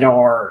that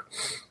are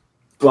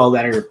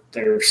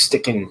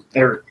sticking.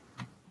 They're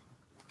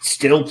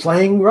still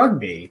playing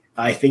rugby.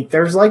 I think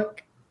there's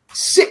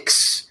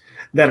 6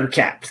 that are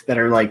capped, that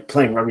are like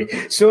playing rugby.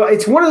 So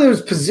it's one of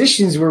those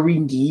positions where we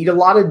need a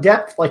lot of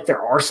depth. Like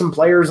there are some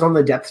players on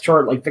the depth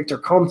chart, like Victor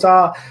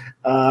Comta.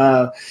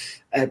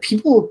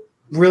 People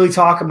really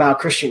talk about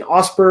Christian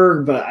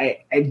Osberg, but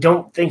I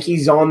don't think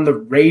he's on the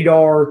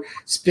radar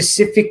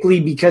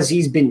specifically because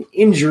he's been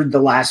injured the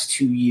last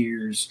 2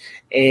 years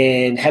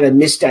and had a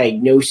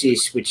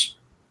misdiagnosis, which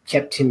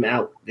kept him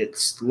out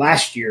this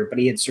last year, but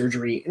he had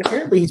surgery and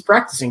apparently he's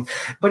practicing,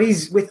 but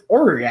he's with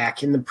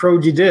Aurillac in the Pro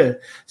D2.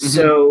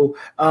 So,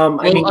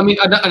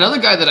 another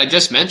guy that I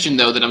just mentioned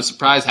though, that I'm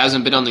surprised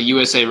hasn't been on the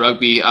USA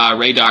Rugby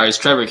radar is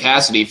Trevor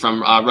Cassidy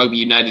from Rugby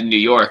United New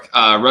York,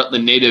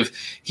 Rutland native.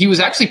 He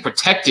was actually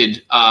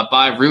protected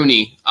by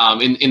Rooney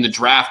in the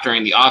draft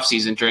during the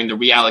offseason, during the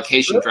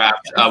reallocation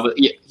draft.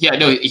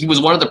 He was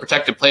one of the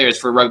protected players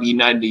for Rugby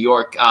United New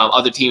York.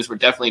 Other teams were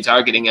definitely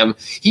targeting him.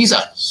 He's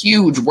a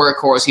huge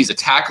workhorse. He's a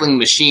tackling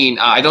machine.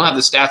 I don't have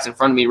the stats in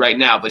front of me right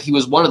now, but he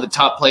was one of the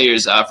top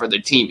players for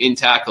their team in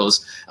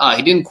tackles.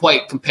 He didn't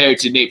quite compare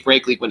to Nate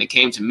Brakeley when it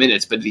came to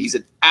minutes, but he's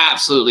an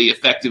absolutely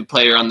effective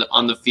player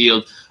on the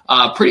field.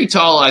 Pretty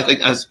tall, I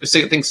think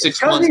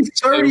 6'1". He's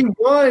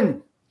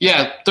 31.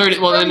 Yeah, 30.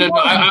 Well, no.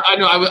 I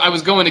know. I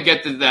was going to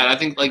get to that. I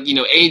think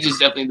age is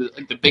definitely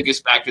the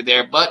biggest factor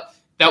there, but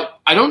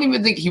I don't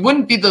even think he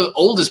wouldn't be the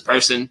oldest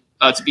person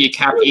to be a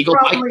cap Eagle.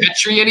 Mike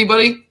Petrie,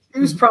 anybody? He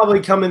was probably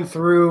coming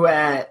through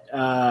at.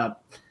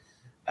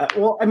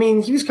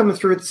 He was coming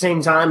through at the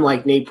same time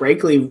like Nate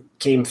Brakeley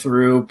came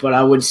through, but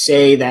I would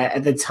say that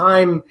at the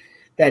time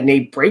that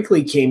Nate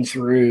Brakeley came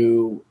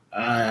through,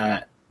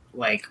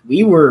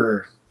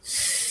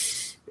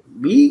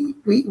 we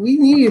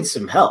needed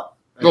some help.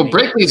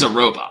 Brakeley's a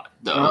robot,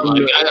 though.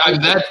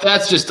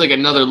 That's just like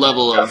another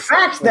level of the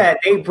fact that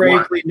Nate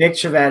Brakeley, Nick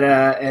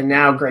Chavetta, and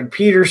now Greg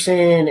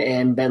Peterson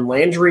and Ben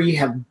Landry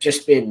have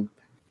just been,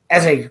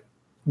 as a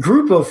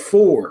group of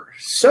four,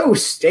 so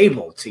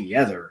stable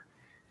together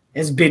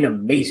has been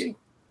amazing.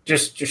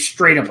 Just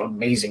straight up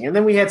amazing. And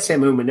then we had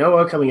Samu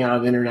Manoa coming out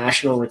of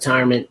international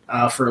retirement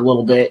for a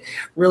little bit.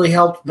 Really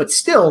helped. But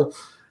still,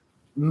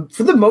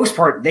 for the most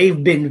part,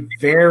 they've been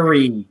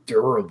very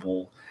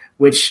durable,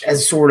 which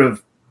has sort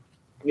of,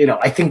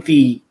 I think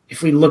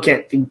if we look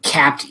at the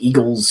capped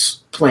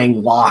Eagles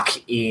playing lock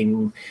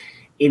in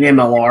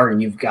MLR,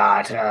 and you've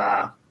got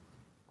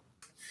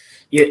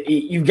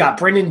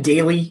Brendan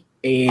Daly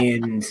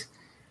and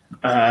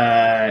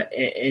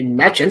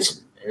Matt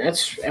Jensen. And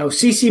that's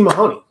CC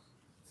Mahoney.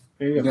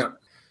 There you go. Yeah.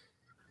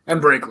 And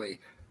Brakeley.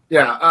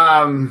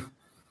 Yeah.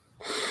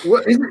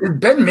 What is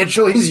Ben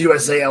Mitchell? He's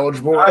USA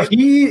eligible. Right?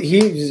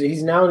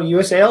 He's now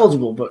USA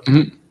eligible, but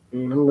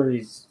remember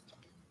he's.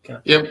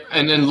 Yep,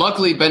 and then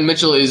luckily Ben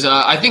Mitchell is.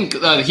 I think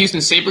the Houston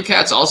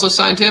SaberCats also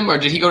signed him, or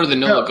did he go to the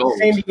NOLA Gold?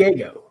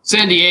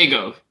 San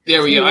Diego.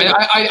 There we go.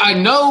 I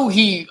know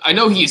he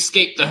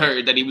escaped the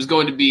herd, that he was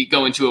going to be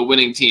going to a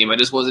winning team. I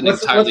just wasn't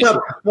entirely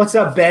sure. What's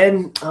up,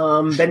 Ben?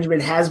 Benjamin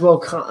Haswell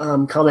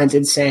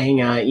commented saying,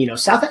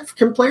 South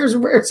African players are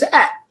where it's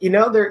at.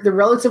 They're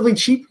relatively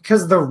cheap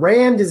because the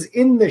rand is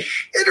in the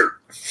shitter.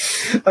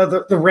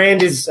 The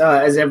rand is,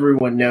 as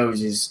everyone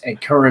knows, is a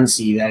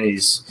currency that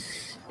is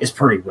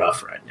pretty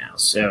rough right now.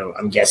 So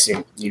I'm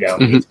guessing,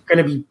 it's going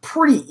to be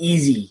pretty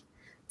easy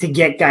to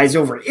get guys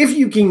over if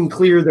you can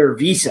clear their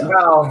visa.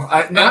 Well,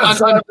 I've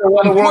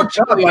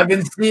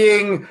been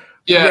seeing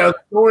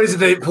stories of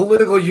the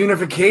political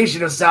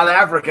unification of South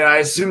Africa. I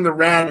assume the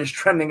rand is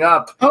trending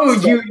up. Oh,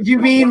 you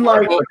mean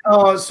like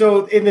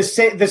so in the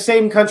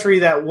same country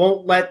that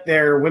won't let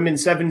their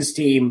women's sevens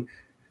team,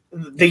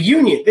 the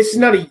union.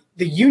 The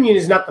union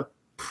is not the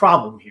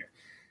problem here.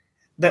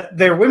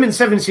 Their women's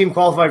sevens team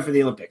qualified for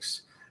the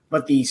Olympics,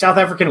 but the South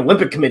African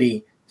Olympic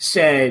Committee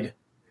said,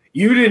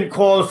 you didn't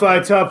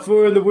qualify top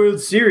 4 in the World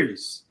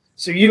Series,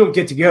 so you don't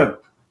get to go.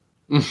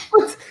 Do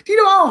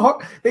you know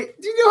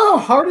how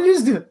hard it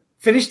is to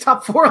finish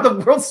top 4 of the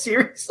World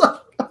Series?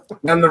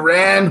 And the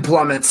rand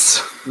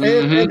plummets.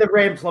 And the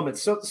rand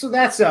plummets. So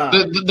that's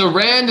the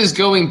rand is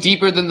going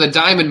deeper than the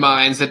diamond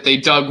mines that they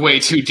dug way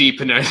too deep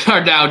and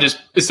are now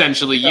just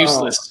essentially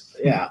useless.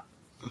 Yeah.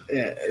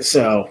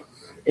 So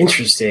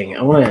interesting.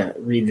 I want to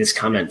read this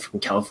comment from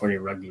California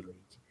Rugby League.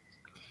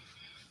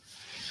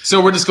 So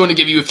we're just going to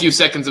give you a few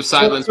seconds of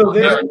silence. So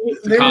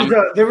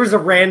there was a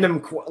random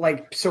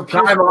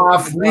time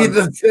off. Read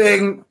the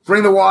thing.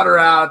 Bring the water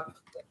out.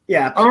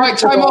 Yeah. All right.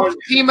 Time off,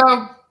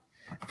 Timo.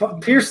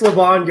 Pierce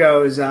LeBon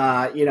goes,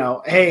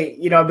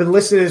 hey, I've been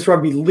listening to this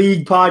Rugby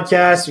League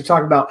podcast. You're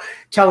talking about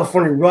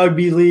California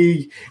Rugby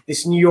League,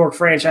 this New York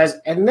franchise.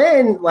 And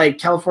then,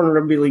 California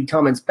Rugby League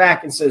comments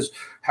back and says,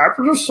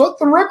 happy to set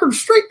the record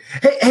straight.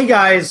 Hey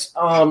guys,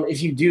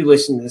 if you do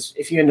listen to this,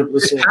 if you end up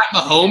listening. Is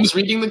Pat Mahomes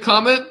reading the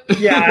comment?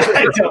 Yeah,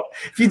 I know.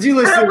 If you do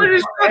end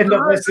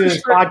up listening to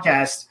this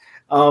podcast,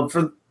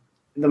 for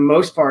the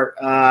most part,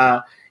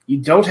 you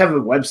don't have a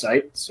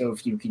website. So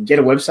if you can get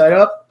a website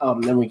up,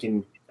 then we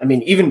can.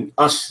 Even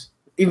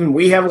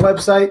we have a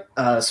website.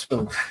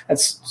 So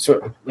that's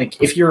sort of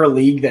if you're a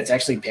league that's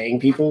actually paying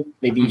people,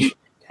 maybe you should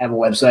have a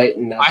website.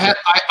 And I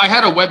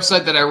had a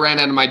website that I ran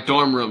out of my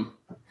dorm room.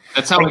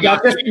 That's how we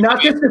got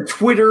not just a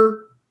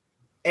Twitter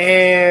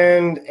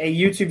and a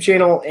YouTube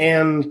channel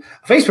and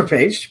a Facebook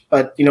page,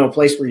 but a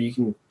place where you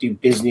can do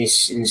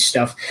business and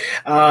stuff.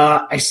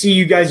 I see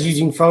you guys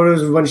using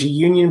photos of a bunch of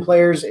Union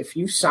players. If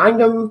you signed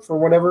them for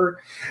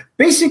whatever,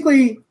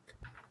 basically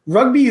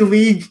rugby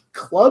league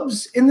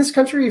clubs in this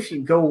country, if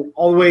you go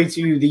all the way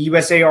to the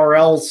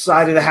USARL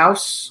side of the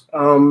house,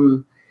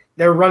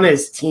 they're run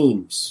as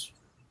teams,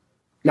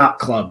 not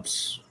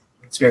clubs.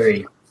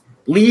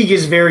 League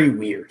is very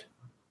weird.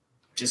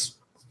 Just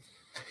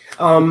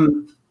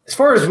as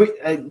far as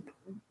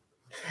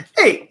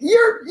hey,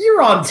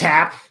 you're on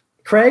tap,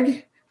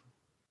 Craig.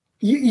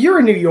 You're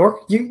in New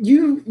York.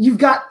 You've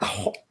got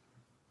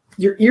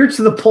your ear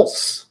to the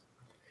pulse.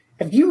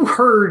 Have you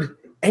heard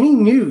any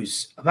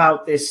news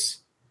about this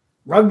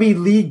rugby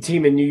league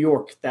team in New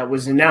York that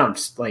was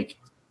announced like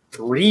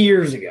 3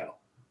 years ago?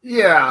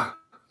 Yeah.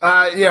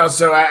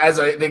 So as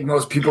I think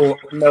most people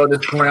know at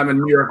this point, I'm a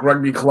New York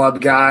Rugby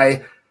Club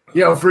guy.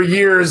 For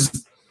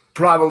years,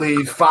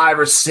 probably 5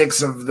 or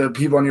 6 of the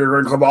people in New York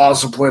Rugby Club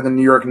also play the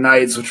New York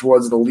Knights, which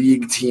was the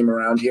league team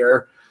around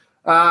here.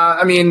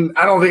 I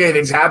don't think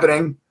anything's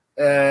happening.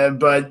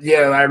 But,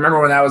 I remember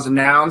when that was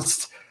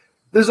announced.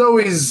 There's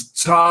always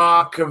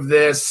talk of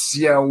this,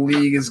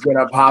 league is going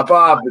to pop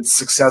up. It's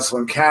successful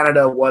in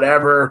Canada,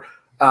 whatever.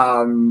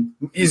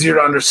 Easier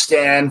to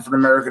understand for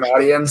an American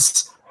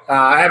audience.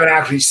 I haven't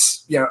actually,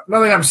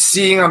 nothing I'm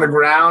seeing on the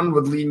ground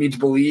would lead me to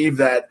believe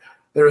that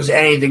there is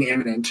anything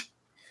imminent.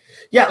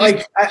 Yeah,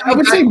 like I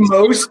would say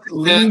most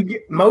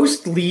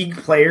league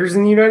players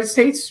in the United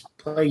States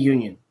play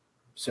union.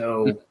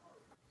 So,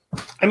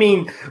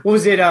 what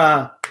was it?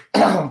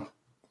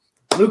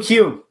 Luke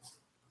Hume,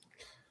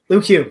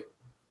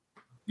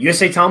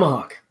 USA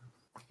Tomahawk,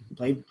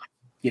 played,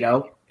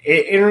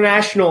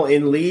 international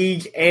in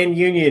league and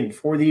union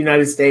for the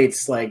United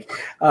States. Like,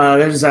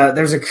 there's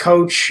a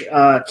coach,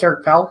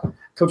 Carrick Powell,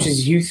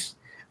 coaches youth.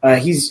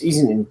 He's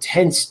an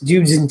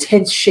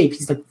intense shape.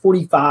 He's like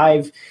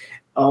 45.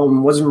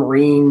 Was a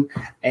Marine,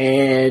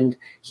 and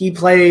he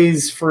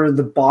plays for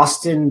the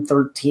Boston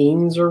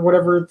 13s or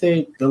whatever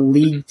the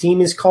league team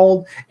is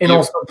called, and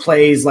also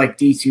plays like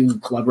D2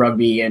 club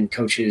rugby and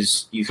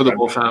coaches youth for the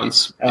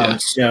Wolfhounds.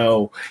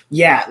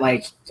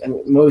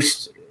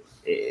 Most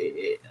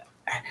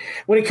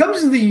when it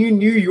comes to the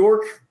New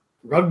York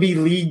Rugby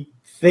League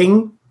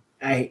thing,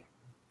 I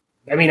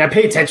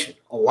pay attention,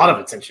 a lot of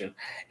attention,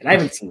 and I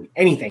haven't seen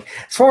anything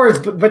as far as.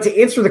 But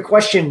to answer the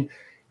question,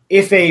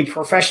 if a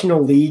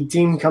professional league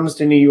team comes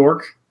to New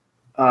York,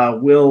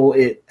 will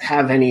it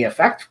have any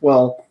effect?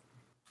 Well,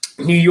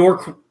 New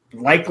York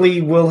likely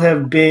will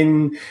have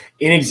been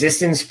in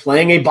existence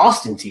playing a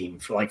Boston team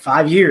for like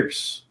 5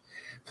 years,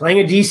 playing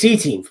a DC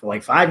team for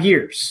like 5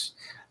 years.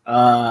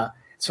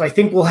 So I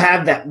think we'll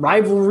have that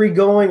rivalry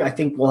going. I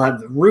think we'll have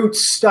the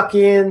roots stuck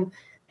in,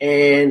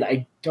 and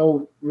I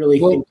don't really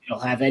think it'll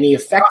have any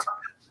effect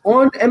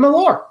on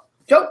MLR.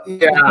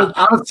 Yeah,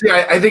 honestly,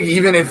 I think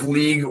even if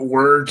league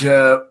were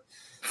to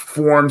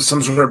form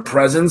some sort of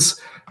presence,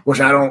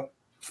 which I don't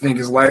think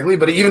is likely,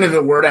 but even if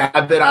it were to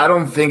happen, I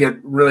don't think it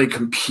really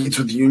competes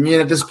with union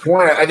at this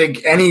point. I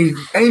think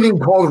anything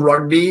called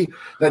rugby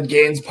that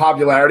gains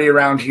popularity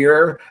around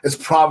here is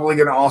probably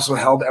going to also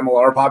help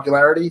MLR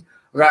popularity.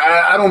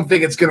 I don't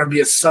think it's going to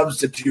be a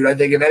substitute. I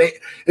think if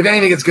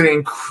anything, it's going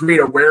to create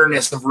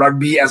awareness of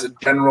rugby as a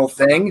general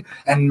thing.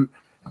 And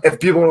if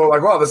people are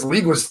like, "Well, this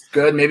league was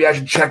good, maybe I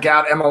should check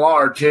out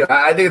MLR too,"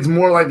 I think it's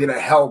more likely to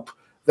help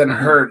than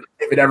hurt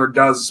if it ever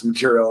does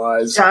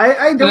materialize. Yeah,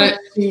 I don't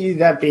see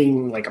that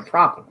being like a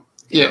problem.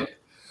 Yeah.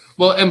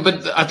 Well,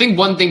 but I think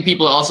one thing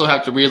people also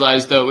have to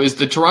realize, though, is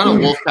the Toronto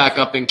Wolfpack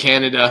up in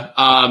Canada,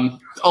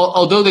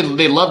 although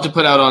they love to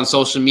put out on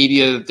social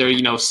media that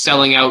they're,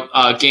 selling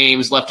out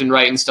games left and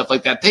right and stuff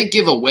like that, they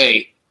give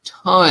away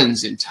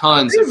tons and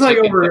tons of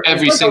tickets for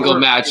every single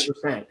match.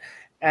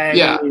 And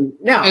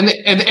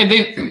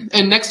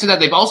and next to that,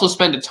 they've also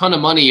spent a ton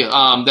of money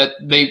that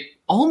they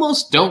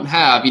almost don't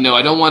have.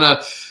 I don't want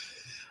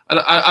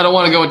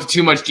to go into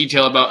too much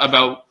detail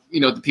about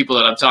the people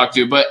that I've talked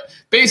to, but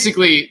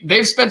basically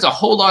they've spent a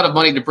whole lot of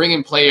money to bring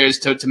in players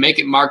to make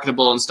it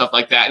marketable and stuff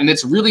like that, and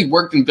it's really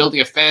worked in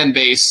building a fan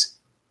base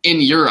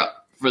in Europe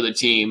for the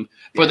team,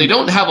 but they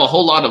don't have a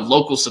whole lot of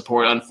local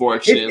support,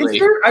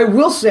 unfortunately. I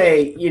will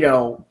say,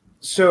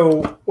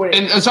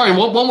 sorry,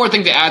 one more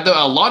thing to add, though.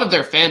 A lot of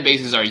their fan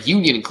bases are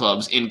union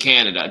clubs in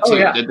Canada, too,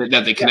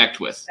 that they connect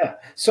with. Yeah.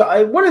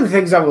 So one of the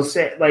things I will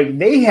say,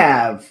 they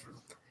have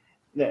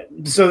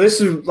 – so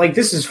this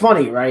is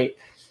funny, right?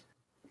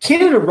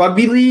 Canada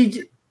Rugby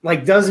League,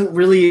 doesn't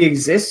really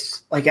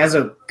exist, as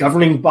a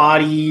governing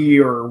body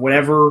or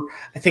whatever.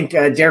 I think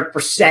Derek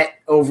Brissett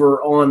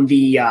over on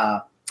the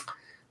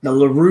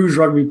Le Rouge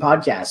Rugby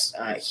podcast,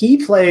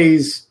 he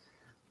plays –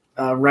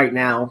 right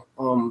now,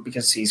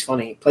 because he's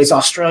funny, plays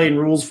Australian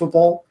rules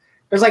football.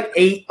 There's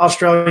 8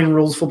 Australian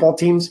rules football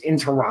teams in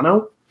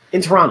Toronto.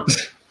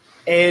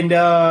 And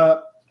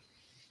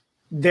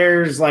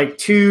there's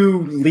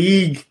 2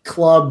 league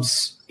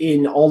clubs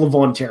in all of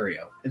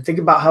Ontario. And think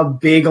about how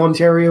big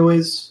Ontario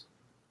is.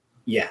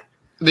 Yeah.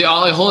 The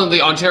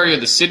Ontario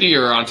the city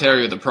or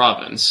Ontario the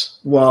province?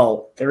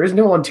 Well, there is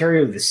no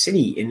Ontario the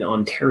city in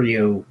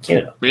Ontario,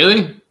 Canada.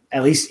 Really?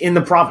 At least in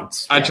the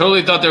province. I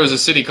totally thought there was a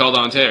city called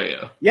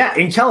Ontario. Yeah,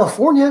 in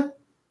California.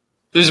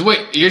 Wait,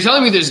 you're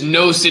telling me there's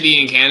no city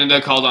in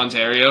Canada called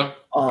Ontario?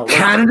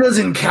 Canada's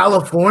in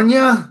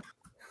California?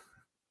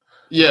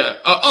 Yeah.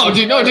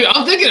 Dude,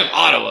 I'm thinking of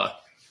Ottawa.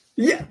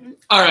 Yeah.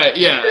 All right,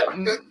 yeah.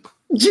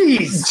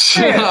 Jeez.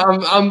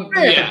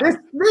 Yeah.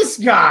 This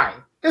guy.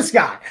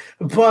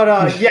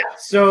 But yeah,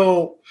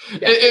 so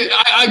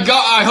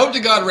I hope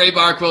to God Ray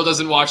Barkwell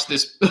doesn't watch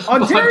this.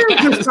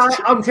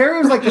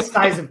 Ontario's like the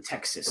size of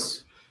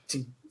Texas.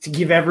 To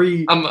give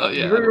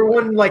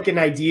everyone like an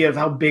idea of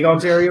how big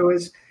Ontario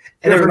is,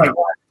 and they're like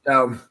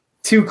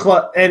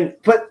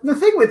but the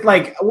thing with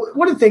like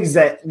one of the things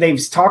that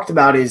they've talked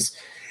about is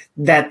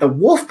that the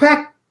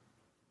Wolfpack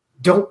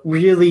don't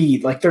really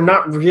like they're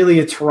not really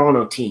a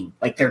Toronto team.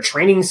 Like their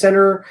training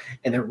center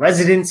and their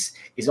residence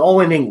is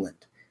all in England.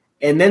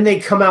 And then they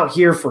come out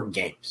here for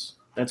games.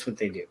 That's what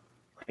they do.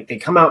 Like they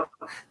come to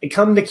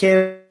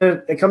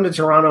Canada, they come to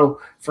Toronto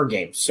for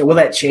games. So will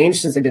that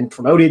change since they've been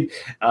promoted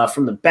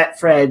from the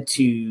Betfred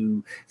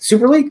to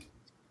Super League?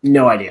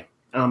 No idea.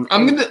 I'm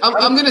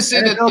gonna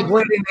say that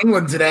played in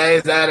England today.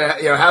 Is that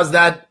how's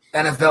that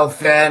NFL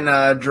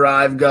fan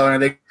drive going? Are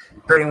they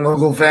creating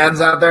local fans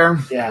out there?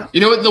 Yeah.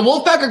 You know what? The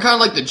Wolfpack are kind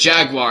of like the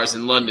Jaguars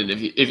in London. If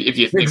you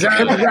think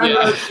exactly.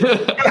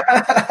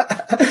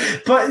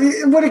 But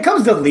when it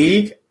comes to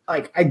league.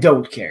 Like, I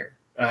don't care.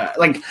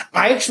 I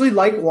actually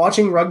like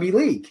watching rugby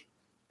league.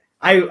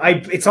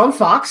 It's on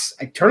Fox.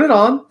 I turn it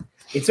on.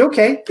 It's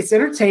okay. It's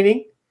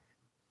entertaining.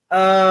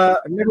 I've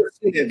never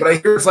seen it, but I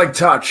hear it's like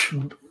touch.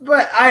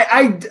 But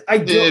I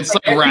don't. It's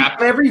like rap.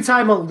 Every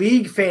time a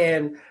league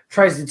fan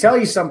tries to tell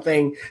you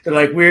something, they're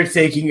like, we're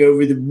taking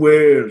over the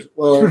world.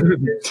 Well,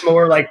 it's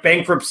more like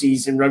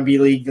bankruptcies in rugby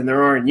league than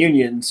there are in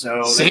union.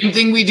 So same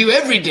thing we do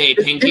every day,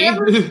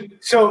 Pinky.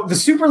 So the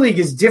Super League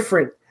is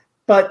different.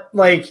 But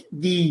like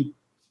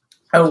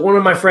one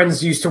of my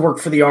friends used to work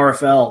for the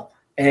RFL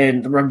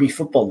and the Rugby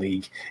Football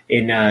League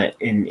in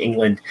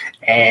England,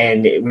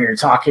 and we were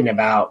talking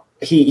about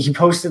he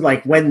posted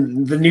like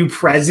when the new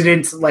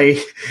president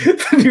was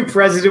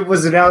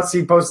announced.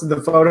 He posted the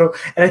photo,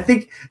 and I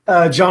think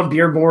John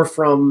Beardmore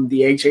from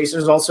the Egg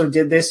Chasers also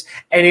did this,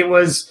 and it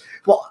was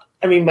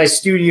my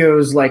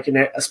studio's like in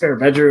a spare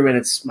bedroom, and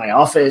it's my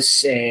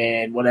office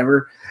and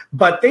whatever.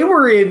 But they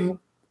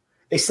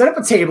set up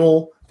a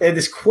table. They had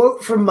this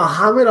quote from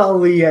Muhammad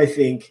Ali, I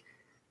think,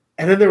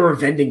 and then there were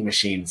vending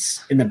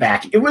machines in the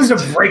back. It was a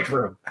break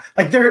room.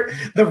 Like the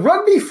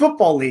Rugby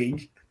Football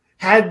League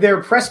had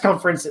their press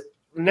conference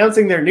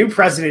announcing their new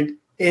president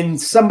in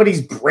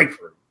somebody's break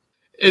room.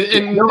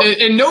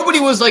 And nobody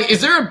was like,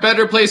 is there a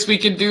better place we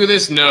can do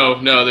this? No,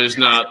 there's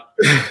not.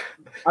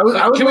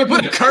 Can we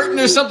put a curtain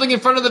or something in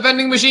front of the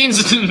vending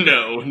machines?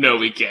 No,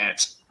 we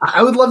can't.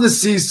 I would love to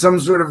see some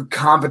sort of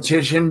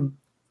competition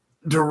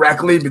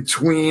directly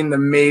between the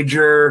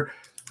major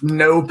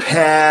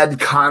no-pad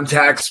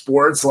contact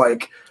sports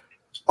like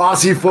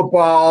Aussie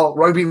football,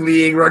 rugby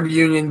league, rugby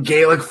union,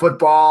 Gaelic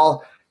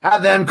football,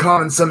 have them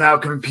come and somehow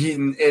compete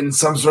in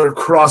some sort of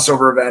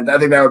crossover event. I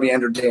think that would be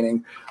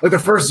entertaining. Like the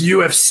first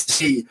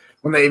UFC,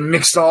 when they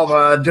mixed all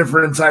the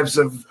different types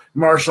of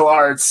martial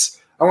arts.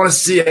 I want to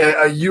see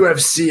a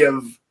UFC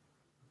of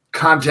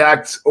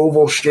contact,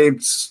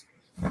 oval-shaped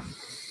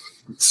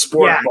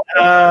sport.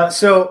 Yeah.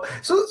 So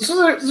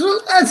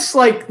that's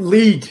like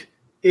league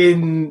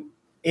in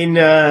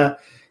like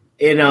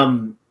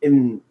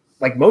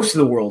most of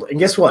the world. And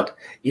guess what?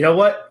 You know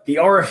what? The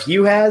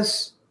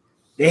RFU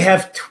they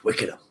have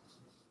Twickenham.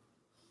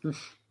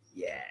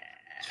 Yeah.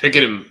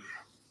 Twickenham.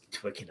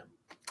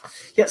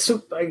 Yeah.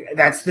 So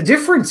that's the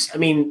difference. I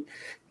mean,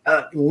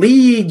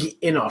 league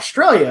in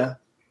Australia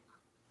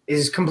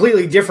is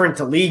completely different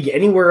to league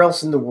anywhere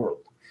else in the world.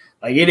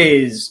 Like it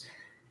is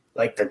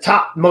like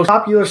the most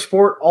popular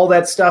sport, all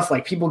that stuff.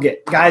 Like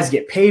guys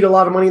get paid a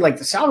lot of money. Like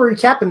the salary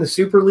cap in the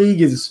Super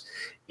League is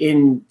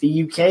in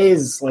the UK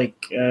is like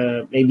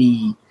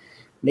maybe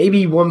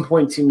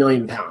 1.2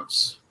 million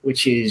pounds,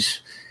 which is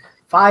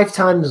 5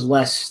 times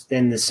less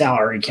than the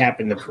salary cap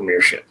in the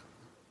Premiership.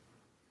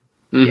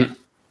 Mm-hmm. Yeah,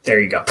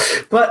 there you go.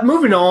 But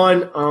moving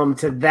on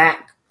to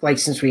that, like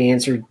since we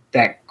answered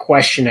that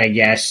question, I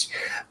guess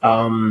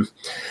Amy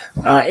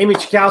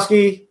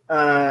Chikowski.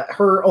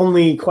 Her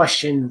only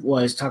question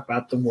was talk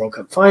about the World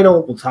Cup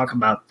final. We'll talk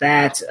about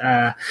that.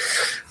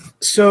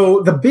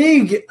 So the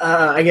big,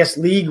 I guess,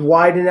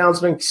 league-wide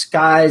announcements,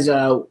 guys,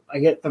 I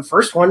get the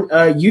first one,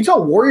 Utah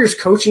Warriors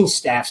coaching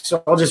staff.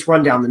 So I'll just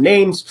run down the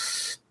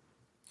names.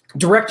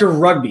 Director of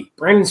Rugby,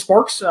 Brandon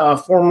Sparks,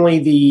 formerly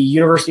the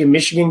University of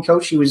Michigan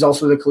coach. He was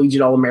also the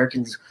Collegiate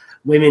All-Americans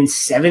women's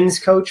sevens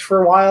coach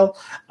for a while.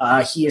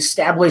 He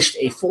established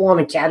a full-on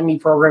academy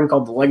program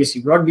called the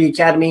Legacy Rugby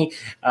Academy.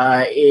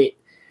 It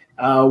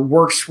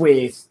works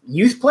with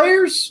youth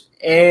players,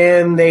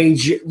 and they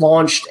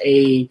launched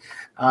a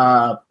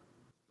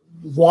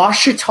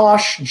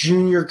Washitosh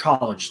Junior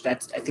College. I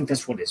think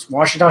that's what it is.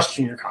 Washitosh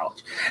Junior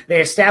College. They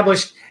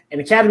established an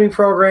academy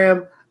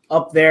program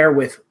up there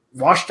with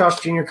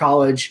Washitosh Junior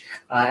College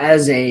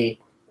as an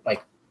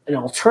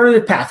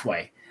alternative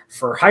pathway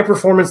for high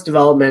performance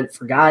development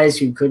for guys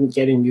who couldn't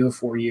get into a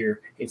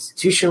 4-year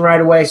institution right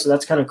away. So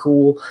that's kind of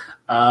cool.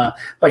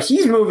 But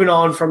he's moving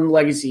on from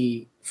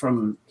legacy.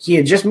 He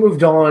had just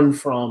moved on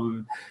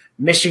from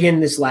Michigan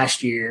this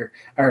last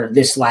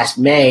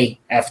May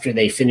after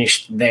they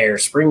finished their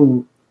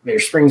spring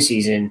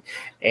season,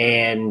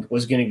 and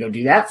was going to go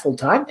do that full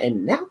time,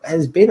 and now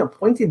has been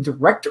appointed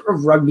director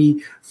of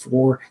rugby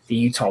for the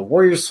Utah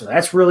Warriors. So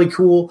that's really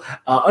cool.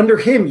 Under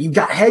him, you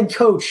got head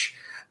coach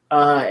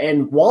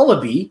and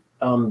Wallaby.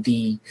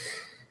 The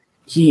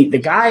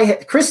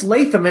guy Chris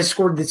Latham has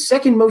scored the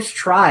second most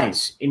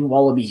tries in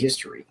Wallaby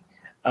history.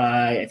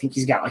 I think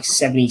he's got like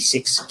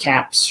 76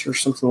 caps or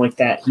something like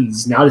that.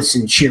 He's not a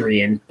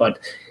Centurion, but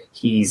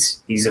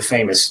he's a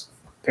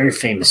very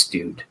famous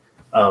dude.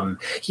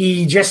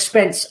 He just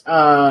spent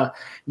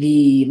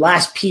the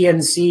last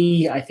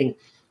PNC, I think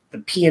the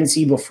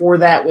PNC before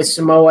that with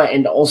Samoa,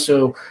 and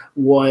also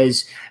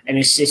was an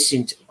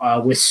assistant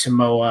with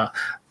Samoa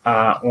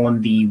on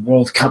the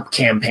World Cup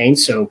campaign.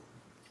 So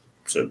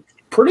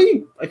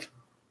pretty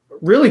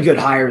really good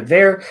hire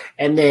there.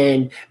 And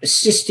then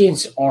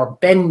assistants are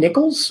Ben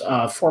Nichols,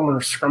 former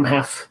scrum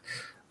half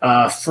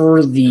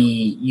for the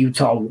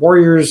Utah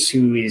Warriors,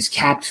 who is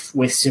capped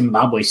with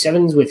Zimbabwe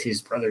Sevens with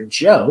his brother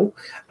Joe,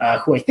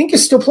 who I think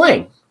is still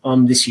playing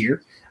this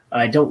year.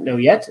 I don't know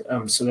yet.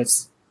 So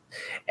that's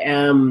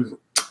and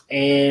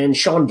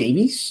Sean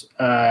Davies.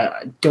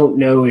 Don't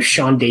know if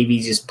Sean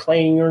Davies is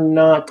playing or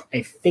not.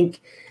 I think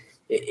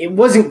it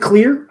wasn't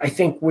clear. I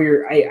think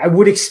I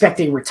would expect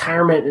a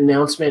retirement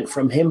announcement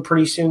from him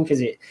pretty soon,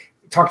 because it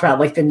talked about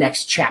like the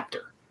next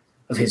chapter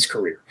of his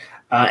career.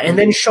 And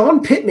then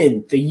Sean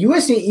Pittman, the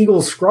USA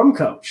Eagles scrum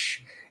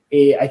coach,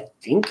 I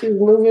think is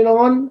moving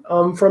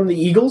on from the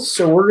Eagles.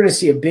 So we're going to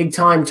see a big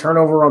time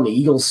turnover on the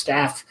Eagles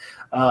staff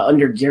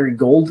under Gary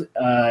Gold.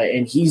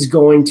 And he's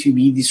going to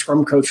be the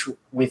scrum coach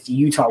with the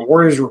Utah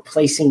Warriors,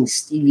 replacing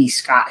Stevie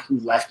Scott,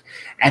 who left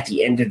at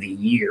the end of the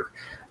year.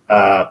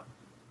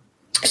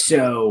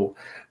 So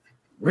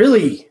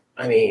really,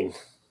 I mean,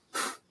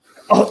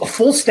 a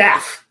full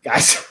staff,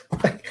 guys.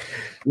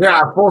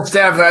 Yeah, full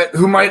staff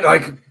who might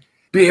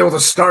be able to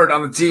start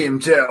on the team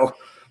too.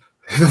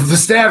 The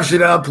staff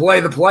should play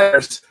the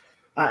players.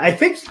 I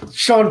think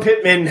Sean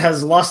Pittman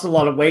has lost a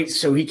lot of weight,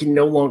 so he can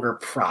no longer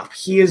prop.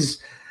 He is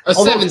a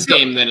sevens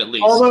game then, at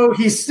least. Although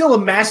he's still a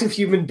massive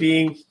human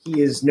being,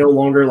 he is no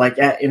longer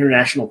at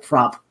international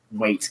prop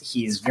weight.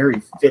 He's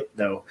very fit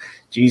though.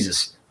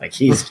 Jesus.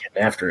 He's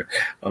getting after it,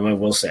 I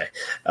will say.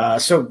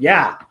 So,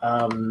 yeah.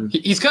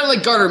 He's kind of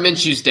like Gardner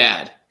Minshew's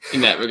dad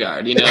in that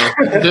regard,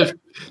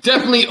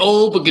 Definitely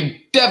old, but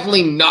could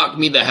definitely knock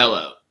me the hell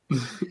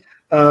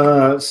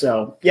out.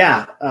 So,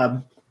 yeah.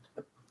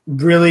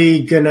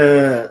 Really going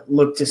to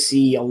look to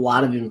see a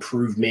lot of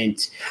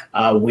improvement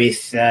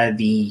with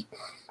the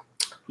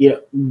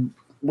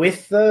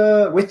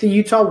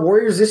Utah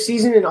Warriors this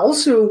season, and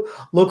also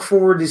look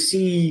forward to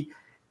see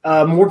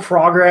more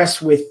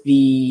progress with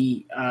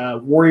the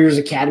Warriors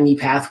Academy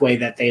pathway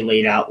that they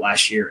laid out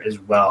last year as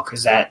well.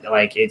 Because that,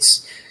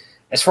 it's,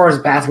 as far as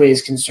the pathway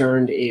is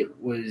concerned,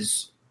 it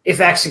was,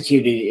 if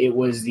executed, it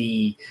was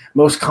the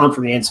most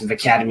comprehensive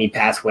academy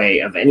pathway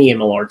of any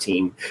MLR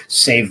team,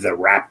 save the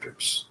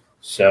Raptors.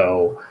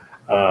 So,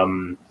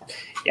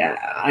 yeah,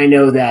 I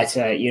know that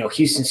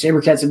Houston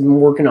SaberCats have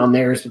been working on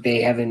theirs, but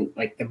they haven't.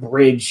 The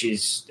bridge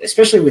is,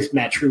 especially with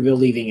Matt Truville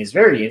leaving, is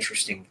very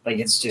interesting.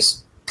 It's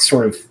just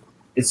sort of.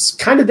 It's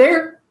kind of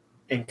there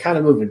and kind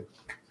of moving.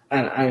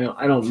 I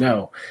don't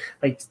know.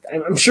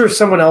 I'm sure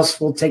someone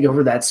else will take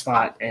over that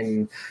spot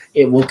and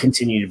it will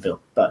continue to build.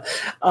 But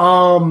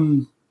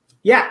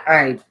yeah,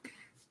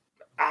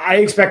 I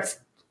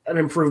expect an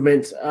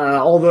improvement.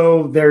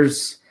 Although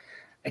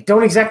I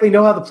don't exactly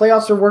know how the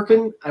playoffs are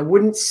working. I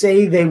wouldn't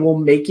say they will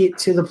make it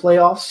to the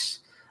playoffs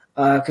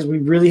because we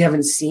really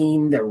haven't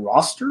seen their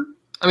roster.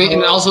 I mean,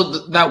 and also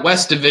that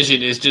West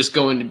Division is just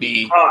going to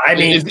be.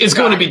 It's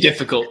going to be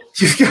difficult.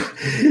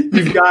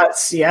 You've got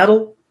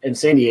Seattle and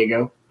San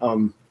Diego.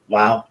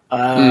 Wow.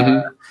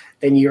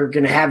 Then you're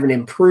going to have an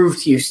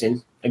improved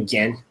Houston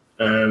again,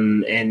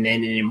 and then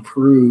an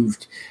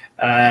improved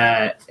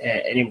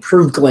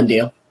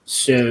Glendale.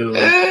 So.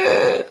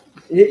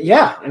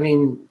 Yeah, I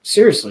mean,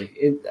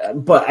 seriously.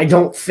 But I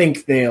don't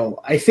think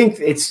I think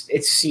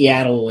it's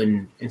Seattle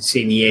and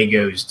San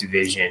Diego's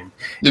division.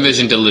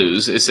 Division to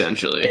lose,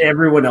 essentially.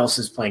 Everyone else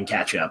is playing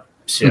catch up.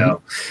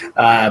 So,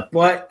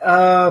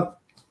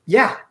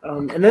 yeah.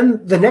 And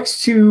then the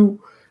next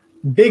two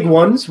big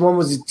ones, one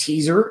was a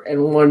teaser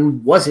and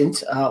one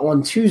wasn't.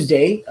 On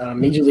Tuesday,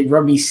 Major League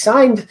Rugby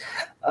signed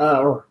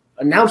or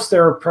announced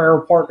their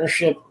apparel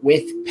partnership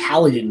with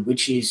Paladin,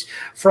 which is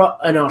from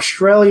an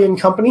Australian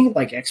company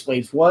like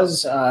X-Blades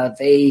was.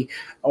 They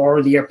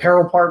are the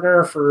apparel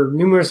partner for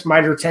numerous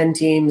Mitre 10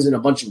 teams and a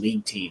bunch of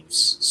league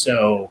teams.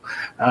 So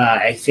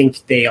I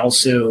think they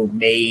also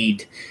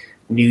made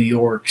New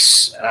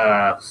York's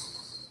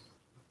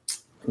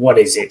what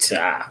is it?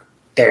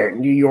 Their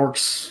New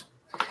York's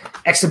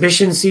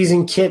exhibition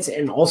season kit,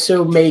 and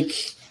also made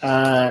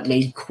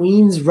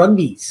Queens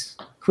Rugby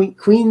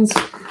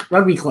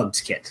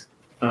Club's kit.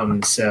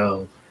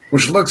 So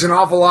which looks an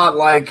awful lot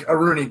like a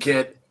Rooney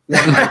kit.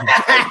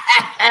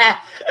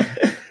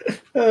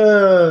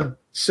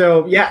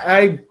 So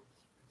yeah,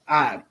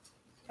 I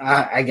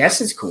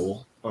guess it's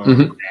cool.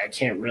 I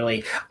can't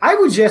really. I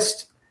would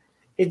just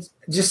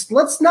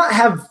let's not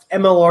have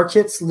MLR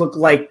kits look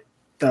like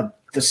the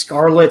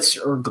Scarlets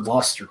or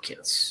Gloucester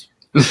kits.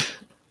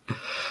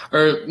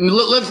 Or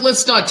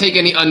let's not take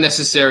any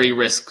unnecessary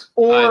risks.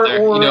 Or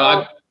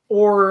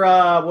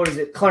what is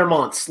it?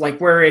 Claremont's, like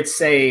where it's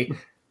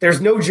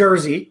there's no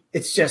jersey,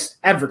 it's just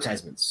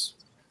advertisements.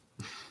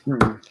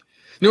 No,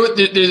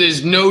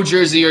 there's no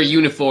jersey or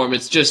uniform.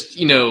 It's just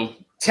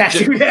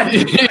tattooed.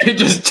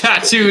 Just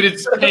tattooed.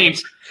 It's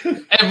paint.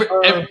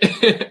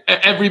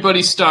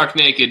 Everybody's stark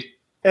naked.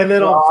 And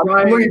then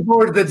I'm looking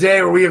forward to the day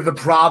where we have the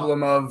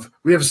problem of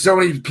we have so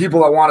many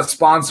people that want to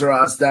sponsor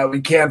us that we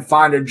can't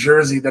find a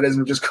jersey that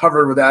isn't just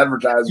covered with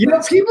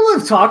advertisements. People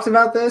have talked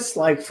about this,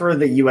 like for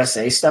the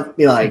USA stuff.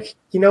 Be like,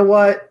 you know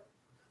what?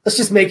 Let's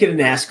just make it a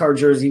NASCAR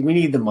jersey. We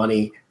need the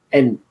money,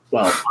 and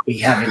well, we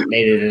haven't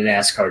made it a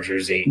NASCAR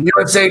jersey.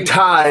 USA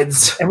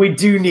Tides, and we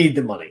do need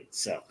the money.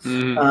 So,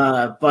 and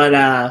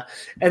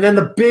then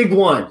the big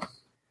one.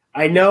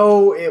 I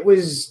know it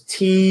was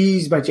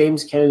teased by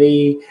James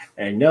Kennedy,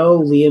 and I know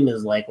Liam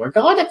is like, we're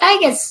going to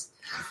Vegas.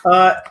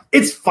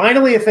 It's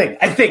finally a thing.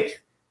 I think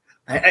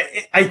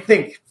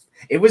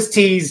it was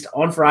teased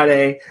on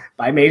Friday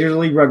by Major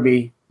League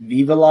Rugby,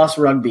 Viva Las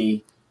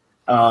Rugby,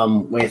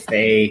 with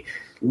a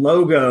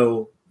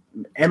logo,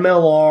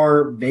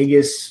 MLR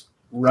Vegas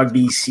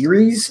Rugby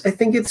Series, I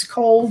think it's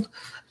called.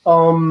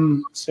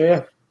 So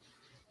yeah.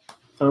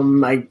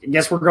 I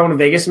guess we're going to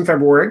Vegas in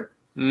February.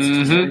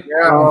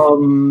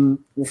 Mm-hmm.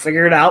 We'll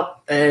figure it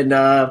out. And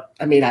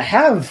I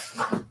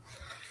have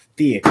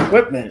the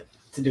equipment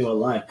to do a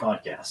live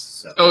podcast.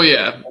 So. Oh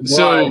yeah.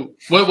 So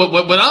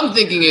what I'm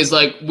thinking is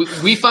like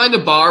we find a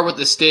bar with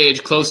a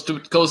stage close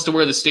to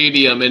where the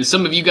stadium, and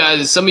some of you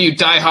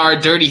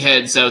diehard dirty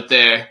heads out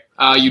there,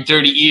 you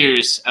dirty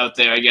ears out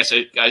there, I guess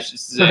I should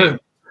say.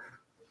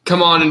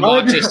 Come on and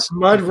watch us.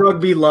 Mud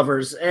rugby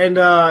lovers. And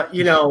I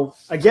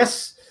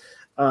guess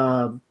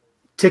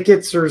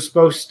tickets are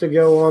supposed to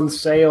go on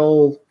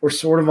sale. We're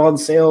sort of on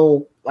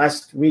sale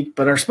last week,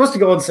 but are supposed to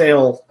go on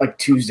sale like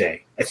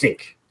Tuesday, I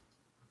think.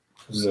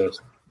 There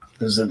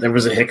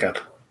was a hiccup.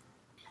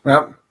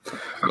 Well,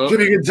 should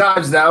be good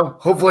times though.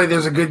 Hopefully,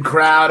 there's a good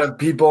crowd of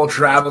people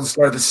traveling to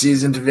start the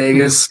season to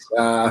Vegas.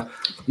 Kind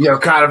of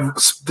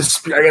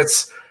I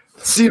guess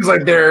it seems like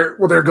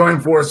what they're going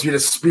for is to be the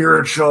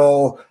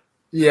spiritual,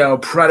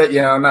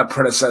 not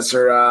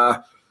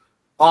predecessor.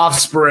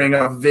 Offspring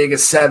of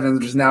Vegas Sevens,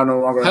 which is now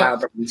no longer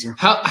happening.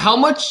 How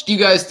much do you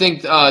guys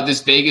think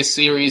this Vegas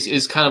series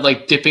is kind of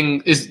like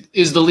dipping?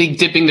 Is the league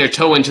dipping their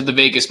toe into the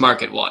Vegas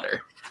market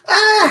water?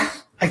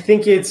 I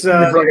think it's.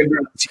 I'd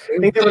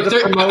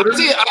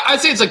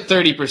say it's like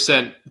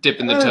 30%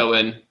 dipping the toe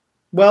in.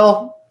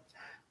 Well,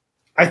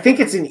 I think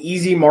it's an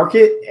easy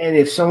market, and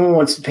if someone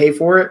wants to pay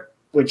for it,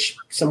 which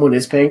someone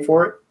is paying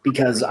for it,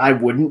 because I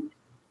wouldn't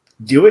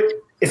do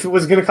it if it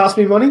was going to cost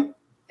me money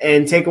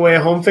and take away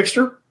a home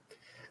fixture.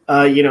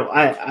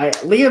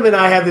 Liam and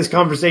I have this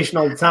conversation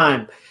all the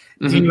time.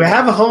 Mm-hmm. Do you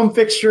have a home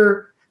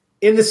fixture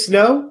in the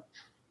snow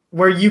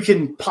where you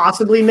can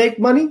possibly make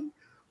money,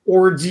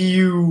 or do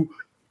you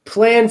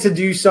plan to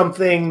do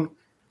something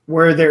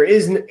where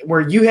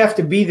you have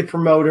to be the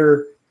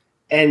promoter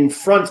and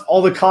front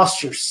all the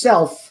costs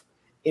yourself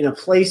in a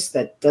place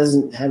that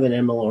doesn't have an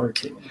MLR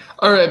team?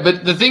 All right,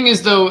 but the thing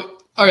is, though,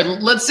 all right,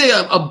 let's say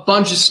a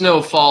bunch of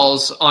snow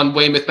falls on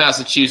Weymouth,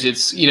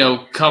 Massachusetts,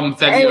 come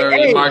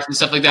February, March, and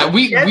stuff like that.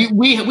 We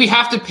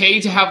have to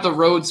pay to have the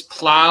roads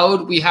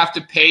plowed. We have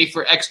to pay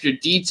for extra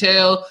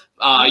detail.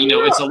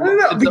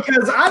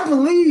 Because I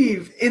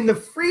believe in the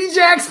Free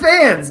Jacks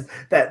fans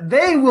that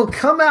they will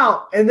come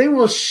out and they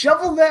will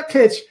shovel that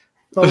pitch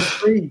for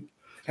free.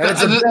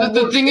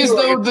 The thing is,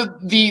 though,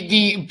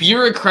 the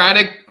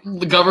bureaucratic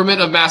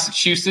government of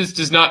Massachusetts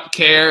does not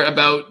care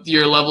about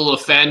your level of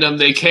fandom.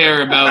 They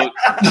care about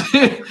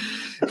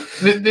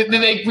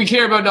we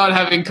care about not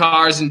having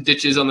cars and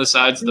ditches on the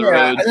sides of the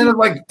road. And then if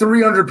like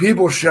 300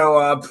 people show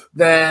up,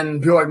 then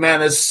people are like, man,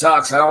 this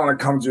sucks. I don't want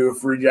to come to a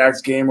Free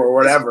Jacks game or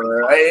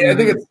whatever. I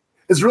think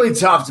it's really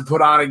tough to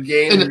put on a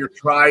game when you're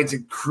trying to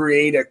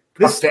create a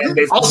fan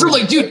base. Also,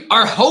 dude,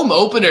 our home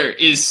opener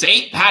is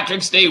St.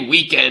 Patrick's Day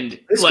weekend,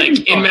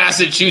 in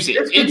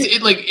Massachusetts.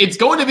 It's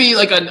going to be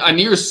like a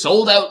near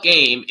sold out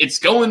game. It's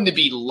going to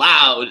be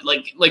loud.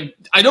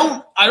 I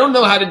don't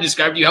know how to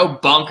describe to you how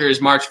bonkers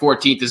March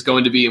 14th is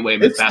going to be in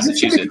Weymouth,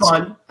 Massachusetts. It's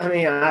fun. I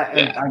mean,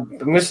 I'm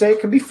going to say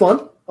it could be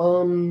fun.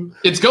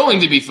 It's going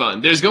to be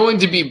fun. There's going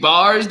to be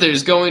bars.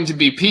 There's going to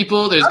be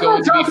people. There's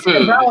going to be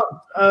food.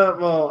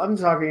 I'm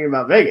talking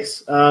about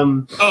Vegas.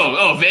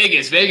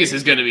 Vegas. Vegas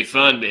is going to be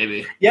fun,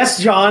 baby.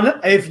 Yes, John. On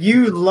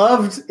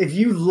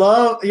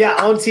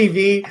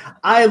TV,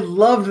 I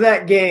loved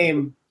that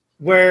game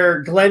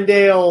where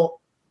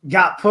Glendale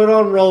got put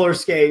on roller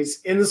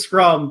skates in the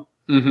scrum.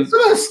 Mm-hmm.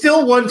 So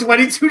still won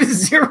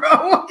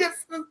 22-0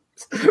 against the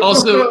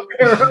also,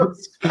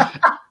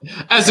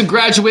 as a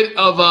graduate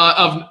of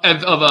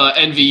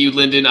NVU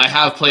Linden, I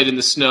have played in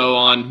the snow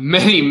on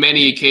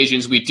many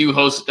occasions. We do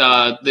host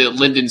the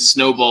Linden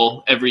Snow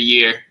Bowl every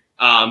year,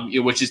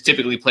 which is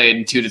typically played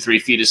in 2 to 3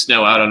 feet of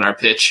snow out on our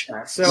pitch.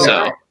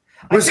 So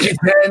Whiskey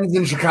Pens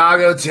in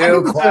Chicago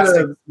too,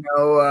 classic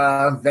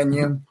snow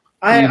venue.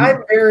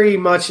 I'm very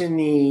much in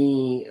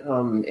the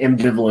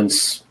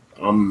ambivalence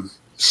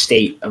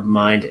state of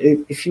mind.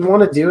 If you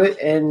want to do it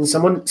and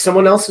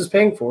someone else is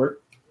paying for it,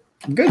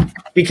 I'm good.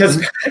 Because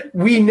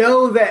we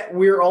know that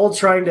we're all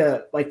trying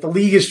to, like, the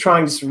league is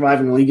trying to survive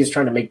and the league is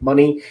trying to make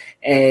money,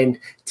 and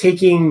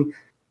taking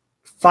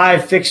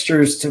 5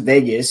 fixtures to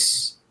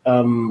Vegas,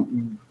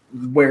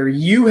 where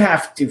you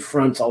have to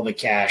front all the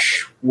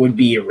cash, would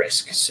be a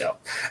risk. So,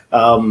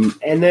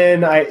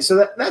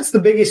 that's the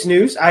biggest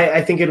news.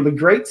 I think it'll be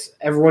great.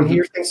 Everyone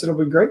here thinks it'll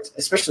be great,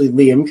 especially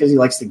Liam, because he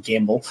likes to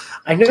gamble.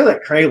 I know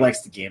that Craig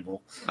likes to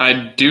gamble.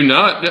 I do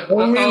not.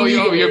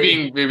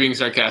 You're being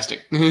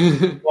sarcastic.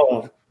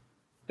 Well,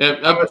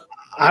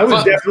 I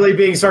was definitely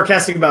being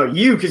sarcastic about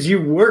you because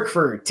you work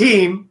for a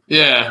team.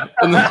 Yeah.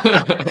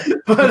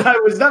 But I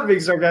was not being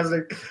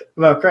sarcastic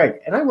about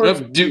Craig. And I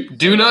work.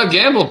 Do not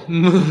gamble.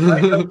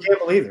 I don't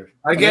gamble either.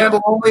 I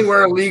gamble only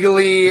where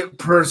legally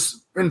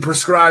in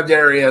prescribed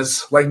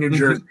areas like New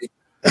Jersey.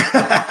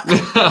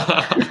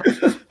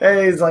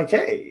 And he's like,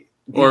 hey.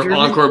 Or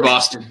Encore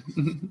Boston.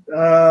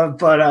 So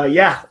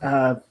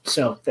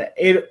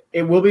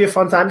it will be a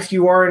fun time if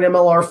you are an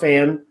MLR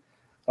fan.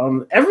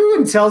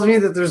 Everyone tells me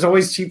that there's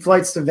always cheap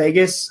flights to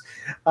Vegas.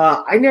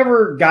 I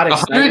never got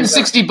excited.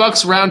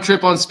 $160 round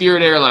trip on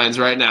Spirit Airlines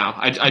right now.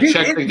 I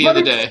checked the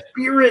other day.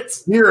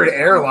 Spirit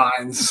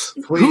Airlines.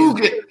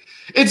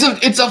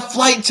 It's a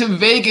flight to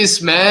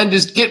Vegas, man.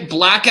 Just get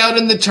blackout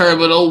in the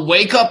terminal,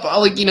 wake up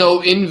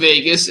in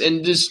Vegas,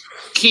 and just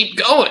keep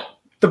going.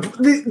 So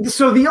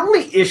the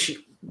only issue.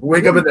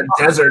 Wake up in the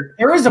desert.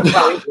 There is a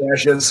problem. There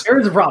is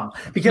a problem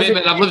because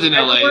I've lived in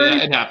LA.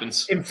 It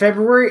happens. In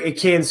February, it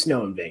can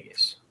snow in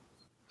Vegas.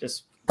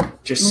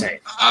 Just saying.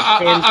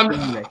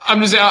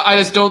 I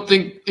just don't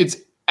think it's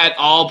at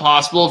all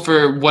possible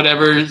for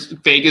whatever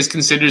Vegas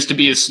considers to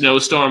be a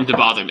snowstorm to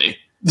bother me.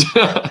 You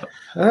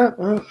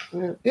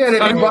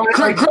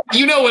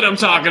know what I'm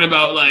talking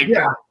about, like.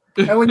 Yeah.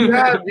 And when you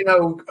have,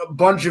 a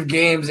bunch of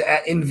games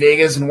in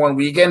Vegas in one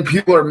weekend,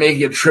 people are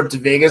making a trip to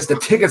Vegas. The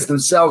tickets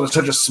themselves are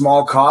such a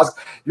small cost.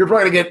 You're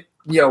probably going to get,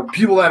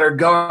 people that are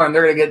going,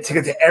 they're going to get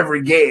tickets to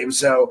every game.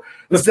 So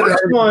instead of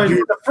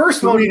the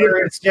first one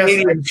where it's just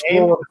a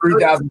game of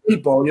 3,000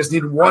 people, you just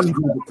need one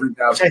group of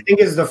 3,000. Which I think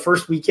is the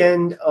first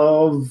weekend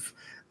of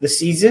the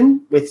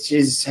season, which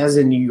has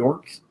a New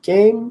York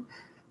game.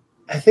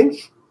 I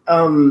think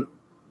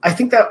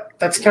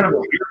that's kind of a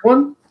weird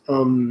one.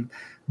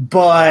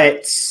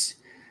 But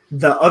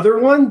the other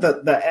one,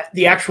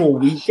 the actual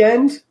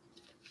weekend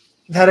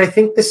that I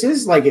think this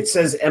is, like, it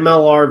says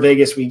MLR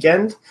Vegas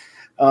weekend,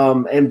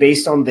 and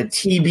based on the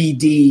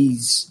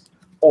TBDs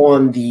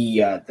on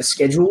the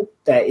schedule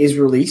that is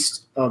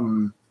released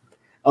of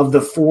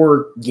the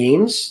 4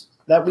 games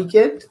that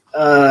weekend,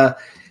 that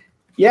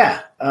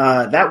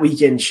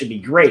weekend should be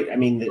great. I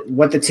mean,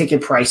 what the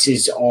ticket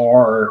prices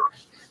are.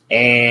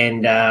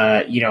 And,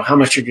 how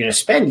much you're going to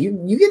spend.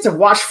 You get to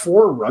watch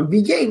 4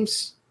 rugby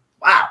games.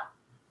 Wow.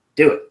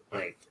 Do it.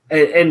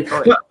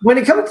 When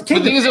it comes to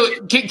the thing is,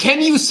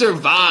 can you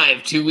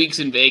survive 2 weeks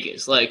in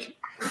Vegas? Like,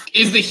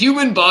 is the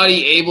human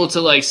body able to,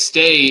 like,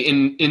 stay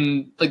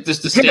in like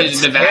this? The state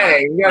in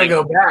Nevada? You gotta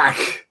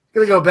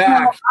go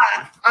back.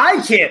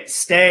 I can't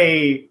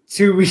stay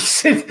 2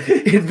 weeks in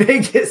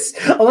Vegas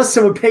unless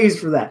someone pays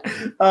for that.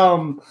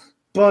 And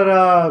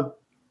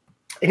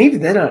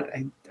even then,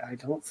 I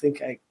don't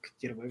think I could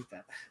get away with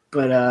that.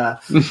 But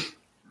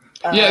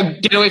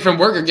get away from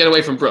work or get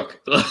away from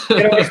Brooke.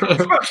 Get away from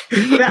Brooke.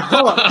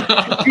 Hold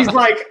on. She's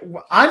like,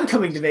 I'm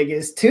coming to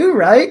Vegas too,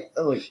 right?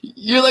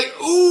 You're like,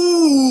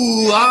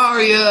 ooh, how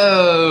are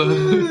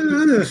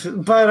you?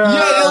 But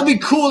it'll be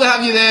cool to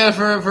have you there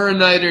for a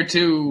night or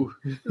two.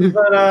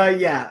 But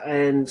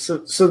and so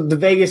the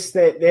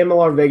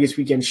MLR Vegas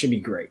weekend should be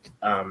great.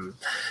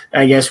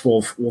 I guess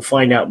we'll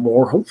find out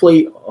more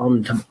hopefully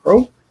on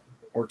tomorrow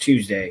or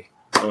Tuesday.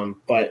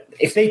 But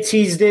if they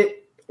teased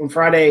it on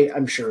Friday,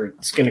 I'm sure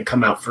it's going to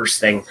come out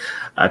first thing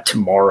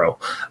tomorrow.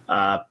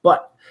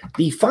 But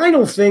the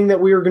final thing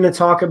that we were going to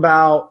talk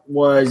about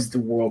was the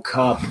World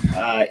Cup,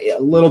 a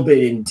little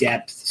bit in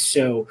depth.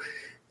 So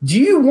do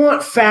you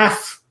want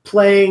Faf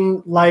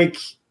playing like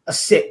a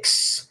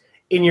 6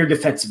 in your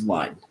defensive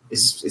line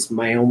is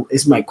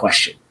my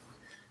question.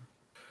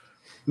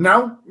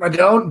 No, I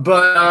don't.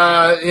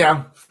 But,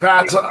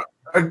 Faf's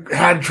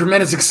had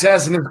tremendous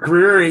success in his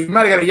career. He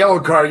might have got a yellow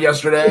card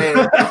yesterday.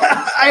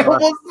 I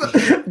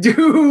almost,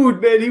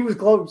 dude, man, he was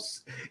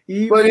close.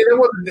 But it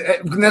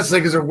wasn't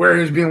necessarily because of where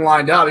he was being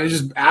lined up. He was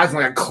just acting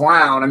like a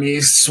clown. I mean,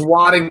 he's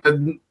swatting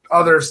the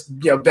other,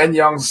 Ben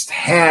Young's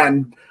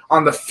hand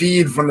on the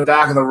feed from the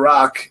back of the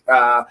ruck.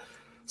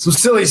 Some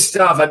silly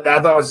stuff I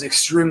thought was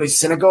extremely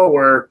cynical.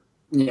 Where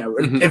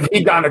if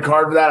he'd gotten a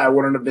card for that, I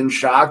wouldn't have been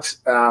shocked.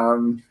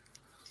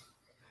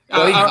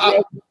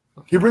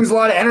 He brings a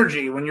lot of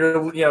energy when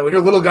when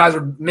your little guys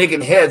are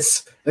making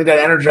hits. I think that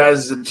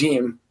energizes the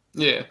team.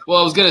 Yeah. Well,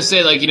 I was gonna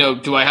say,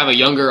 do I have a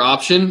younger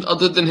option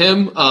other than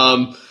him?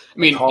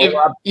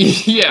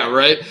 Yeah,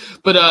 right.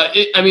 But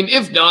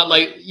if not,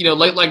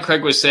 like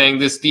Craig was saying,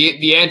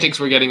 the antics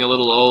were getting a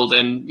little old,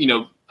 and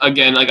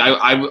again,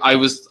 I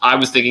was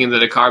thinking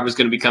that a card was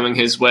going to be coming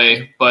his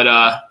way, but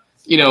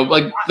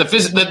the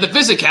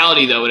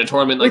physicality though in a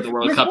tournament like the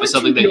World Cup is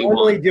something that you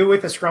normally do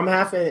with a scrum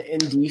half in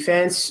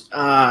defense.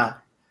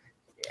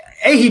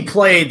 He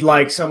played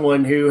like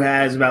someone who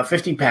has about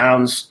 50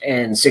 pounds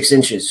and 6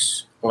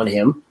 inches on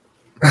him.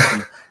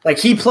 Like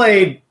he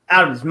played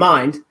out of his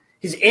mind.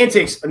 His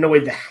antics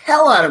annoyed the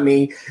hell out of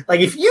me.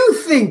 Like if you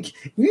think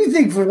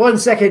for 1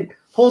 second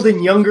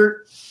Holden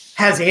Younger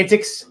has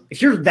antics,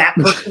 if you're that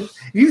person,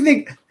 if you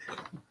think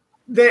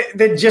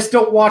that just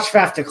don't watch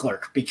Faf de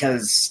Klerk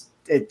because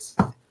it's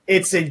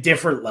a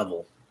different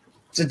level.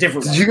 It's a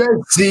different level. Did you guys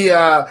see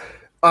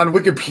on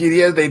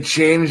Wikipedia they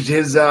changed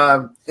his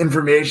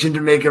information to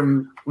make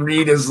him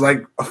read as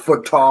like a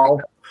foot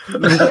tall?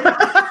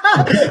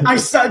 I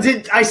saw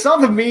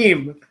the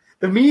meme.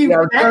 The meme. Yeah,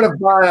 I'm trying to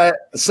find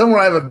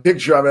somewhere I have a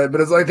picture of it,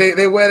 but it's like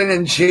they went in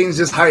and changed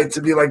his height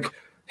to be like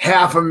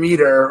half a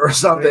meter or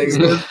something.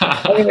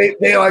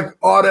 they like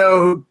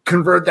auto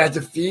convert that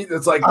to feet.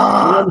 It's like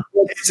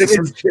 6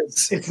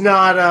 inches. It's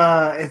not.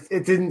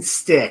 It didn't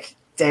stick.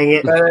 Dang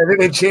it! I think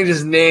they changed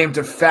his name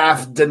to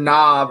Faf de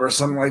Knob or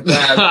something like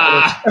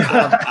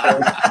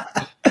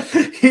that.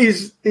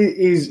 He's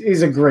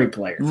a great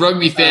player.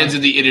 Rugby fans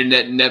of the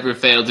internet never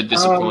fail to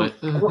disappoint.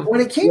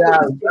 When it came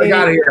to I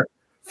got it here.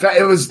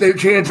 They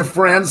changed it to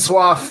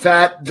Francois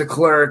Fat de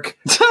Klerk.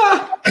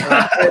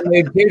 And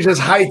they changed his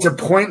height to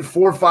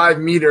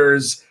 0.45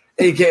 meters,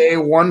 aka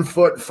 1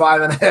 foot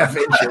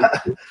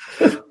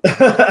 5.5 inches.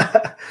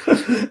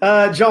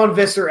 John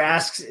Visser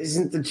asks,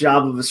 "Isn't the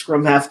job of a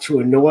scrum half to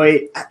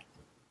annoy?"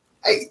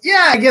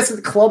 I guess at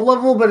the club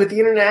level, but at the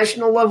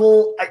international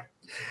level,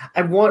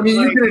 I want.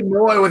 You can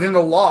annoy within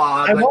the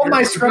law. I want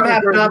my scrum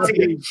half not to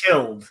get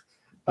killed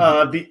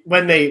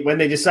when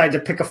they decide to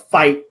pick a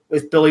fight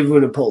with Billy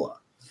Vunipola.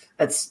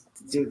 That's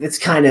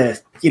kind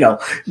of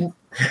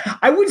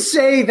I would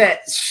say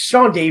that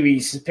Sean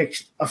Davies has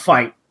picked a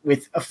fight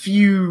with a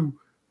few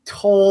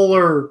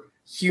taller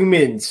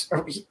humans.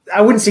 Or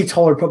I wouldn't say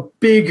taller, but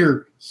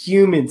bigger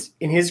humans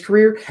in his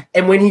career.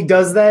 And when he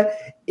does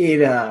that,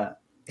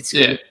 it's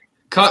yeah.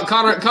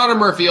 Connor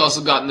Murphy also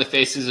got in the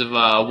faces of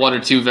 1 or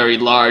 2 very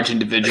large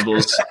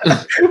individuals.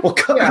 Well,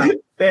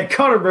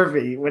 Connor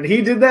Murphy, when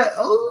he did that,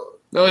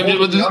 No,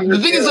 the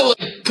thing is, though,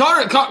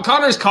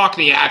 Connor's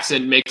Cockney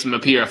accent makes him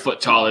appear a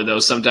foot taller, though,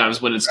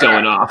 sometimes when it's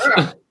going off.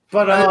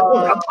 But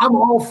I'm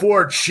all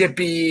for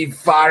chippy,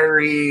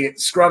 fiery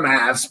scrum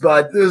halves,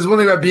 but there's one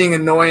thing about being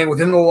annoying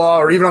within the law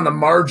or even on the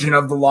margin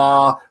of the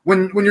law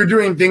when you're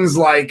doing things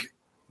like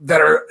that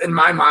are, in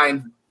my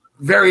mind,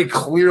 very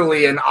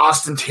clearly and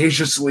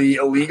ostentatiously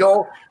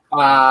illegal.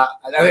 I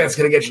think that's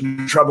going to get you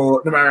in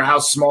trouble no matter how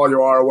small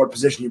you are or what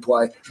position you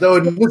play. Though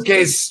in this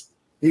case,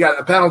 he got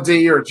a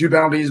penalty or 2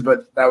 penalties,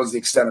 but that was the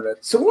extent of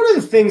it. So one of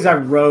the things I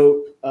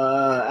wrote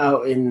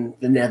out in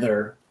the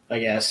nether, I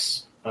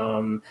guess,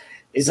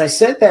 is I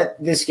said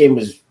that this game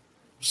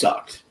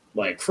sucked.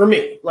 Like, for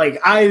me.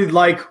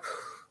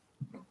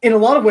 In a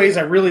lot of ways,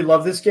 I really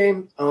love this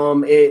game.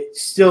 It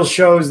still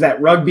shows that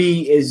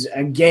rugby is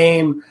a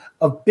game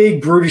of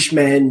big, brutish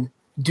men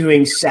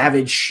doing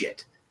savage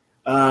shit.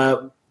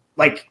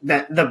 Like,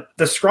 that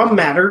the scrum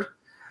mattered.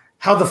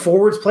 How the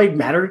forwards played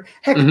mattered.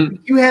 Heck,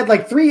 you had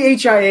like 3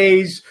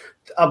 HIAs,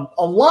 a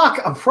lock,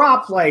 a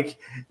prop. Like,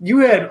 you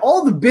had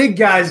all the big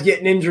guys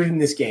getting injured in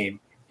this game.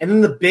 And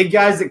then the big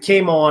guys that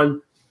came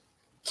on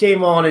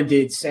and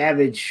did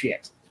savage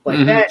shit.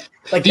 Like that.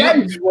 Like that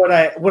is what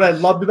I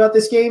loved about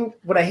this game.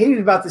 What I hated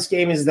about this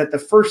game is that the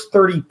first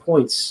 30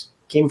 points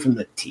came from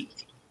the tee.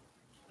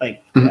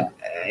 Like,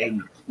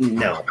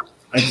 no.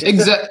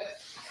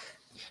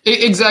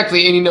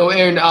 Exactly. And,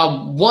 Aaron,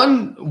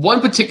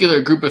 one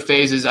particular group of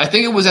phases, I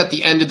think it was at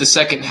the end of the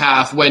second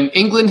half when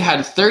England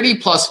had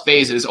 30-plus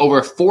phases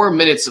over 4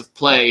 minutes of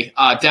play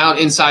down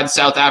inside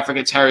South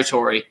Africa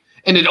territory,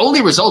 and it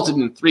only resulted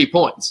in 3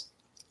 points.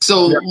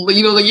 So,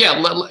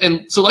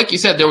 and so like you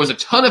said, there was a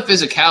ton of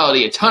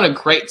physicality, a ton of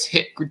great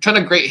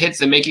hits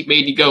that made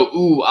you go,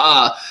 ooh,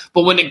 ah.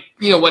 But when it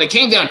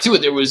came down to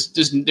it, there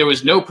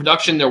was no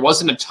production. There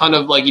wasn't a ton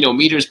of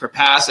meters per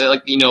pass,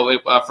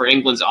 for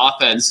England's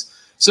offense.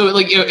 So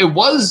it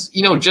was,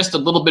 just a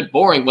little bit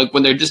boring. Like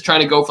when they're just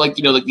trying to go for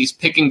these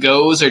pick and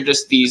goes or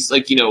just these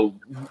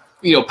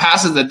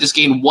passes that just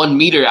gain 1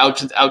 meter out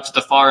to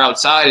the far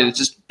outside, and it's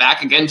just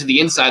back again to the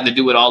inside to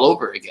do it all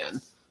over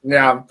again.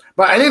 Yeah,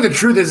 but I think the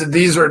truth is that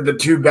these are the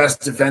two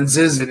best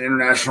defenses in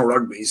international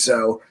rugby.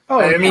 So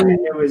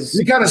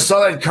we kind of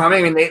saw that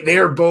coming, and they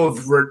are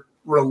both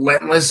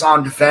relentless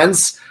on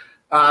defense.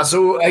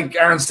 So, like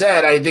Aaron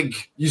said, I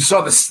think you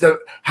saw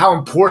how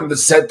important the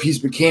set piece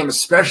became,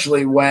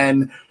 especially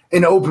when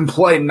in open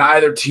play,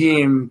 neither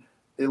team,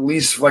 at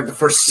least for like the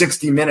first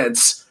 60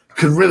 minutes,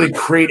 could really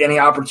create any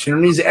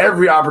opportunities.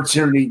 Every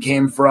opportunity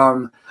came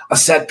from a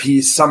set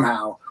piece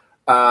somehow.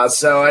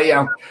 As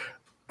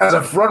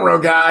a front row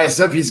guy, a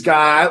set piece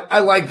guy, I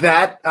like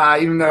that,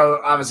 even though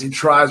obviously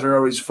tries are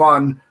always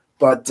fun.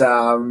 But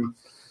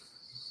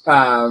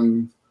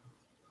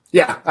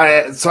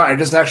I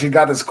just actually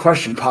got this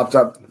question popped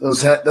up.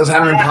 Those haven't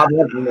been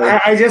popping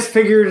up. I just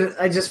figured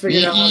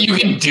out. You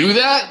can do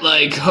that?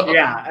 Like,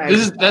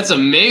 that's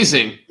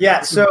amazing.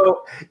 Yeah.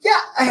 So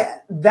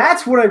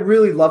that's what I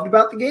really loved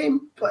about the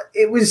game. But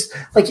it was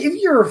like,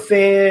 if you're a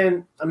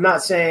fan, I'm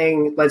not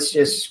saying let's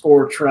just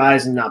score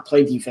tries and not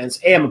play defense.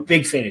 I'm a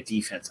big fan of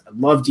defense. I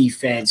love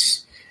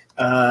defense.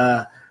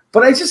 But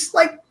I just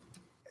like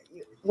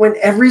when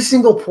every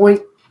single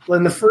point,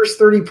 when the first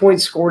 30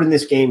 points scored in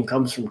this game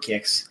comes from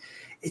kicks,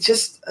 it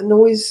just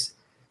annoys.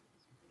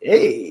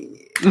 Hey.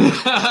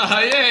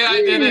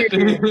 I did it.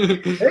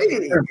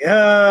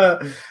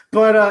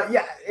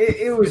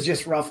 It was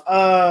just rough.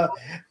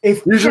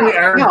 Usually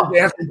Aaron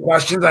asking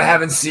questions I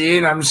haven't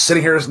seen. I'm just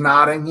sitting here just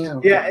nodding.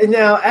 Yeah. And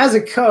now as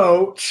a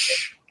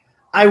coach,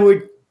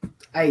 I'd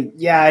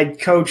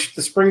coach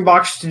the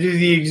Springboks to do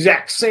the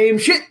exact same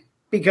shit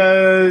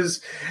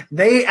because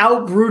they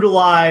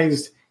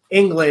out-brutalized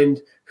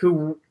England,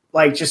 who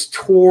just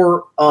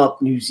tore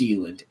up New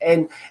Zealand.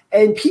 And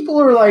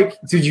people are like,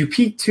 did you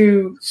peak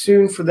too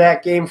soon for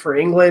that game for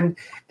England?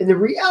 And the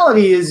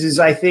reality is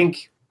I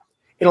think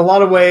in a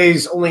lot of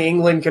ways, only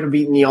England could have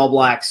beaten the All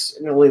Blacks,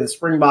 and only the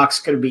Springboks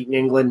could have beaten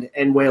England,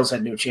 and Wales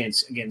had no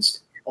chance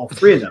against all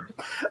three of them.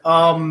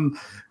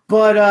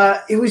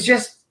 But it was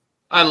just...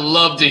 I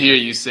love to hear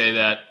you say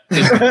that.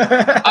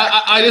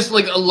 I just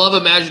love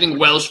imagining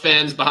Welsh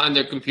fans behind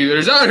their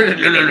computers.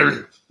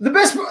 The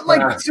best,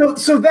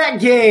 so that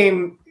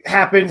game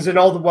happens, and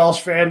all the Welsh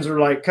fans are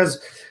like,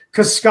 because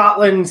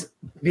Scotland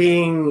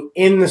being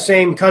in the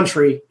same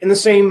country, in the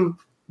same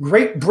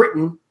Great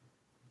Britain,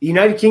 the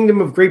United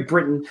Kingdom of Great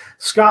Britain,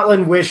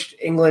 Scotland wished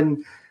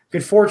England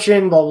good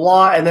fortune, blah,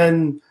 blah, and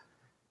then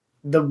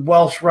the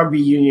Welsh Rugby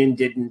Union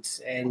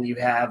didn't, and you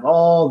have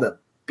all the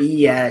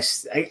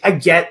BS. I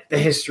get the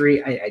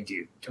history. I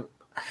do.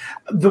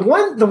 The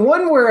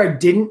one where I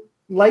didn't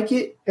like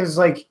it is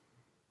like,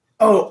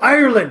 oh,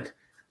 Ireland,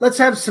 let's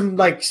have some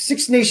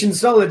Six Nation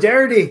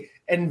solidarity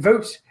and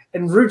vote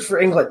and root for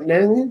England.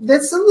 And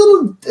that's a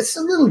little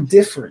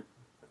different.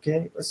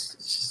 Okay,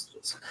 let's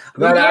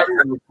that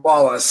Ireland would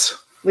flawless.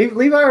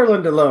 Leave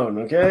Ireland alone.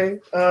 Okay,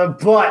 I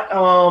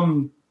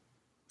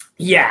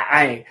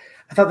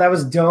thought that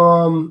was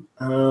dumb.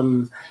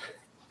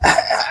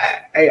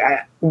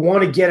 I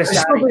want to get us out.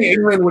 I still think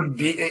England would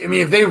be. I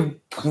mean, if they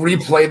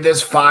replayed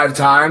this 5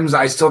 times,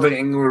 I still think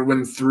England would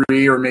win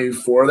 3 or maybe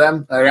 4 of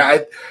them.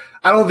 I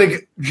don't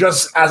think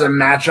just as a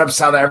matchup,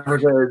 South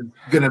Africa is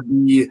going to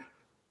be,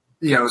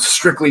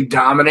 strictly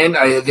dominant.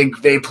 I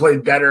think they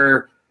played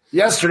better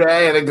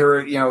yesterday. I think there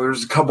were,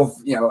 there's a couple.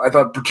 I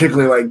thought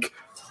particularly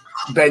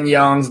Ben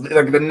Young's, the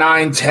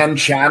 9-10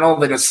 channel.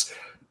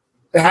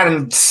 They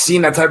hadn't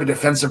seen that type of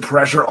defensive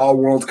pressure all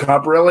World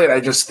Cup really. And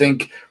I just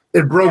think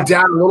it broke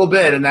down a little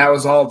bit, and that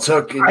was all it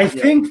took. I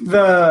think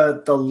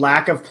the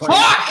lack of play.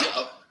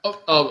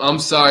 Oh, I'm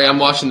sorry. I'm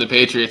watching the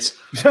Patriots.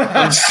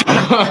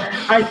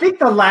 I think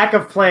the lack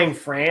of playing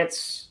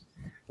France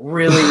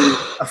really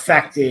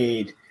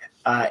affected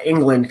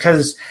England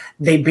because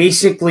they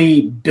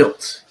basically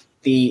built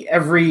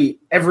every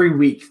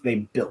week they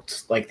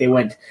built. They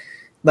went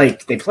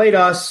they played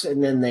us,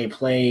 and then they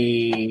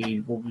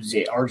played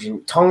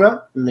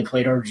Tonga, and they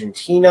played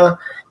Argentina,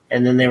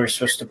 and then they were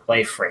supposed to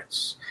play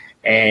France.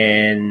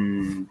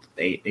 And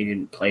they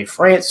didn't play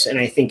France. And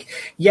I think,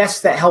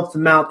 yes, that helped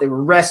them out. They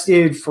were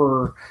rested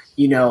for,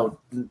 the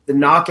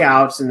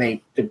knockouts, and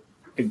they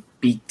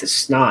beat the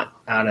snot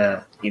out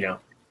of,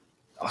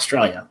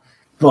 Australia.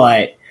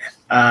 But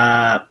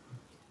I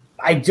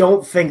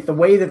don't think the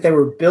way that they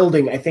were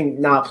building, I think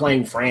not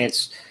playing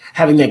France,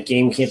 having that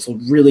game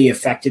canceled really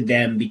affected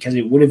them because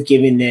it would have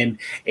given them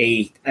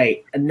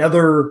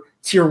another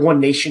tier 1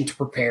 nation to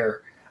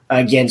prepare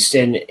against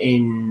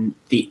in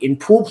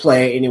pool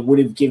play, and it would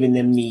have given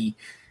them the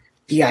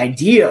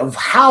idea of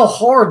how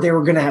hard they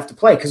were going to have to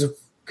play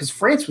because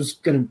France were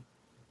going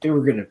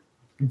to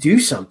do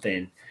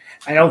something.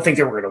 I don't think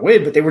they were going to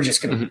win, but they were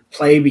just going to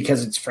play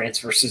because it's France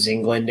versus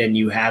England, and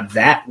you have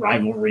that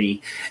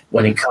rivalry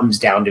when it comes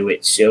down to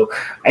it. So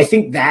I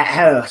think that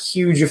had a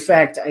huge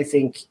effect. I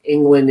think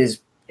England is.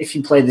 If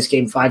you play this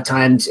game 5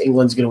 times,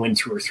 England's going to win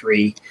 2 or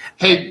 3.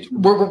 Hey,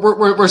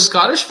 were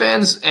Scottish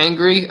fans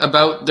angry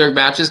about their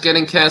matches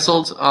getting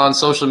canceled on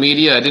social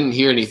media? I didn't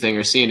hear anything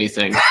or see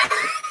anything.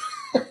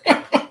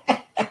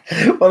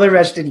 Well, their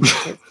match didn't get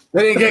canceled.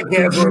 They didn't get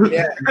canceled.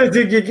 Yeah, It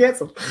did get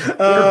canceled.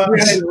 But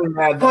you know,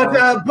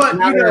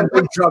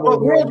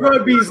 World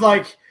Rugby's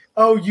like,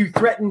 oh, you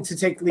threatened to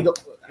take legal.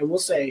 I will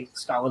say,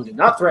 Scotland did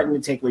not threaten to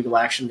take legal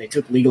action. They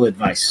took legal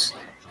advice.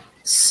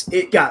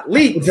 It got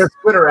leaked. Just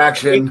Twitter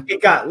action.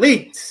 It got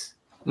leaked.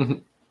 Mm-hmm.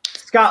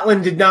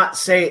 Scotland did not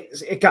say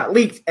it got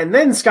leaked, and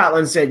then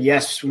Scotland said,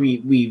 "Yes,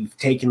 we've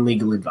taken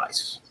legal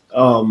advice."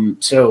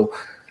 So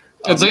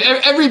it's like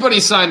everybody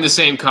signed the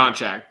same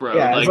contract, bro.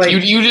 Yeah, like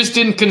you just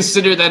didn't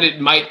consider that it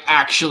might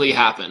actually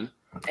happen.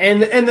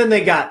 And then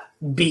they got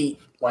beat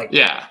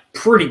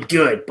pretty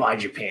good by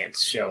Japan.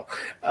 So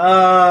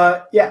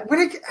but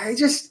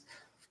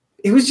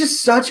it was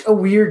just such a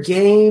weird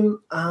game.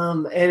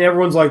 And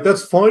everyone's like,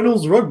 "That's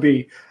finals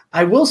rugby."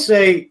 I will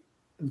say,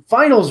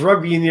 finals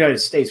rugby in the United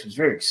States was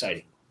very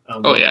exciting.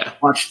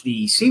 Watched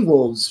the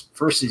Seawolves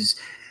versus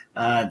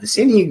the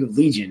San Diego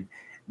Legion.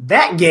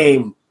 That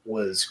game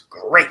was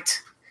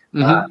great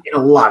in a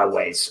lot of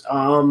ways.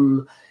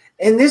 And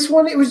this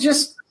one, it was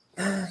just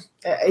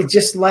it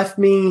just left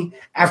me,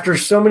 after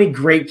so many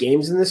great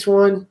games in this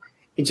one,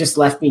 it just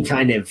left me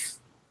kind of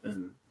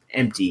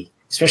empty,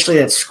 especially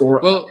that score.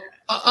 Well,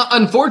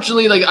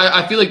 unfortunately, like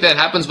I feel like that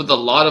happens with a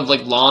lot of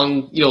like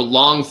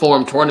long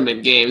form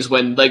tournament games,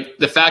 when like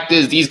the fact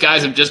is these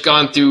guys have just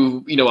gone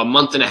through, a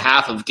month and a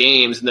half of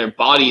games, and their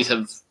bodies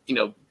have,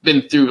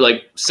 been through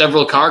like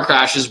several car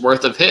crashes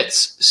worth of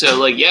hits. So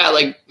like,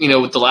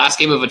 with the last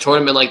game of a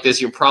tournament like this,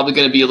 you're probably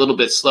going to be a little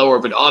bit slower,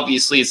 but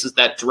obviously it's just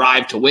that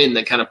drive to win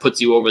that kind of puts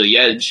you over the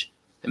edge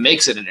and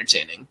makes it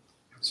entertaining.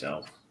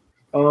 So,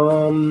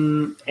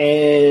 so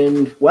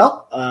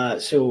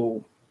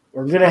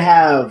we're going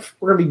to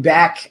be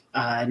back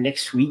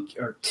next week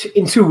or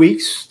in 2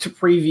 weeks to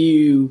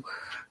preview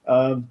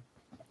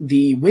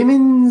the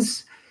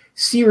women's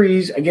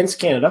series against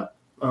Canada.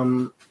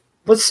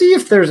 Let's see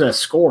if there's a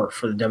score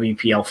for the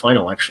WPL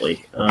final,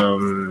 actually.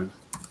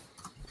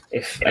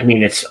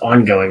 It's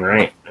ongoing,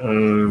 right?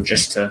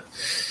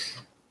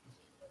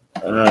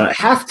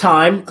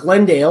 Halftime,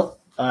 Glendale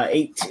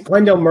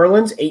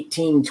Merlins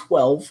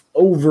 18-12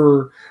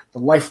 over the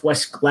Life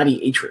West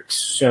Gladiatrix.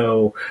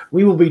 So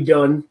we will be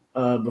done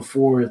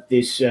before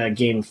this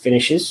game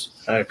finishes,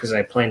 because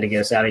I plan to get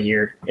us out of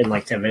here in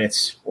like 10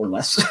 minutes or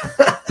less.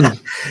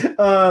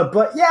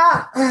 But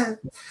yeah,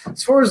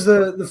 as far as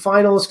the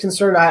final is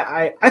concerned,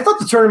 I thought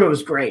the tournament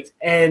was great.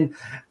 And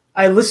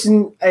I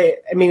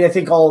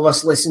think all of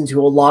us listen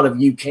to a lot of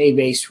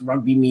UK-based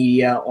rugby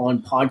media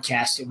on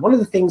podcasts. And one of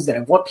the things that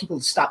I want people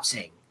to stop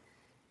saying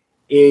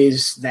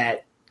is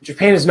that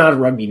Japan is not a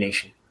rugby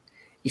nation.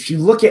 If you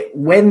look at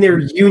when their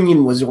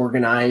union was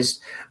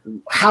organized,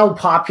 how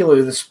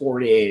popular the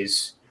sport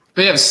is.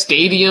 They have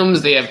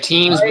stadiums, they have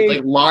teams with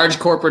like large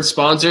corporate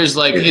sponsors.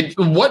 Like,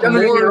 what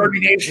more rugby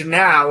nation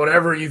now?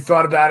 Whatever you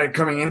thought about it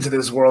coming into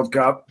this World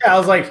Cup. Yeah, I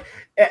was like,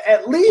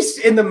 at least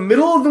in the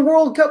middle of the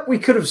World Cup, we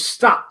could have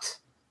stopped.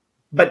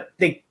 But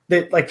they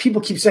like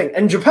people keep saying,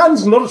 and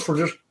Japan's not a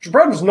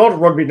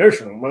rugby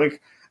nation.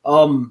 Like,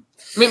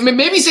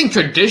 maybe saying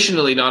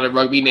traditionally not a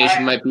rugby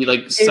nation might be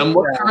like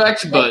somewhat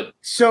correct, but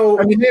so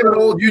they have an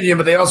old union,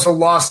 but they also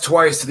lost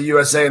twice to the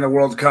USA in the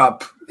World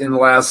Cup in the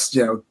last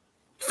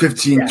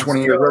 15,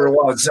 20 years, whatever it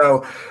was.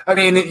 So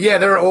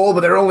they're old,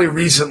 but they're only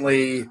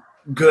recently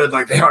good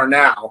like they are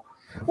now.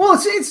 Well,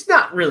 it's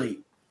not really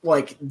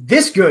like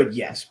this good,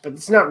 yes, but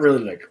it's not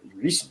really like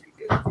recently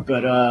good.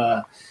 But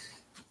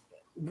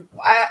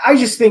I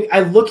just think I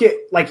look at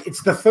like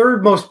it's the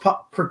third most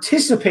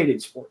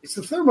participated sport. It's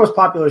the third most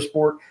popular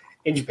sport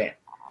in Japan.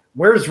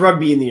 Where's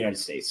rugby in the United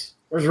States?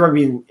 Where's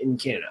rugby in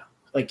Canada?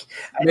 Like,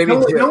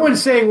 no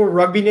one's saying we're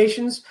rugby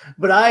nations,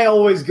 but I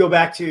always go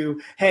back to,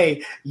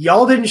 hey,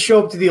 y'all didn't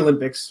show up to the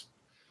Olympics.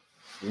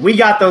 We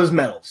got those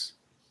medals.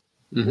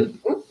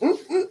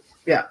 Mm-hmm.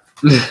 Yeah.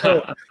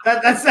 So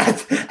that's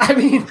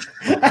me.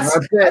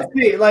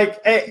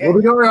 Like, we'll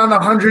be going on the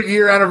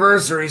 100-year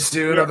anniversary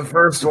soon of the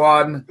first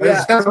one.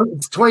 Yeah.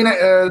 It's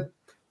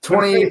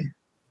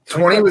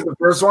 2020 was the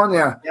first one.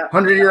 Yeah.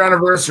 100-year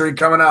anniversary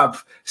coming up.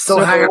 Still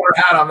hanging our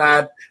hat on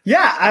that.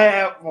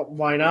 Yeah.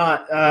 Why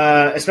not?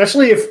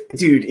 Especially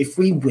if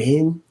we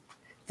win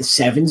the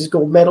Sevens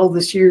gold medal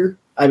this year.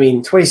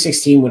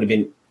 2016 would have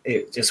been,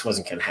 it just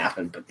wasn't going to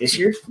happen, but this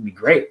year would be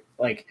great.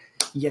 Like,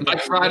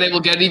 Black Friday will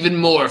get even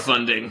more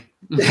funding.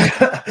 You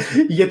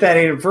get that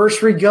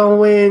anniversary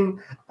going.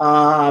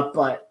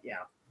 But yeah,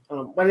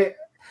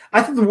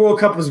 I think the World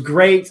Cup was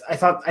great.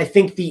 I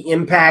think the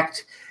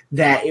impact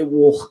that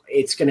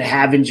it's going to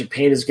have in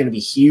Japan is going to be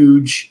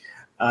huge.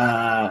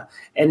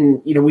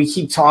 And we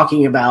keep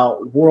talking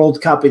about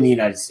World Cup in the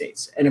United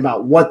States and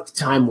about what the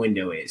time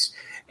window is.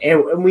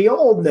 And we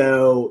all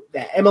know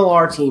that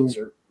MLR teams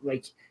are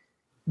like,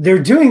 they're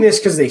doing this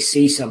because they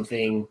see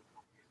something.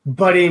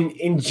 But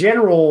in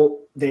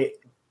general, the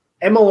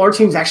MLR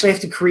teams actually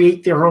have to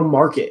create their own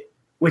market,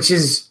 which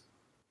is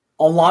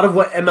a lot of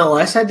what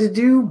MLS had to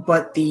do,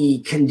 but the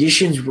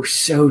conditions were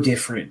so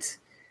different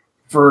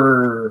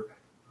for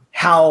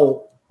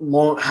how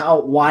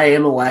why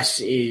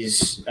MLS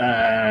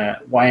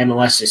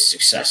is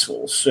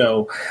successful.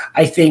 So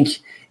I think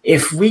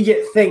if we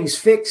get things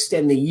fixed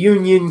and the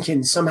union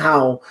can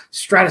somehow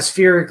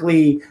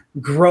stratospherically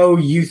grow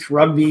youth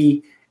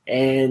rugby,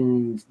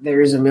 and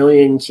there's 1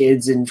 million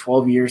kids in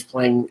 12 years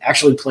playing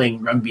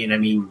rugby, and I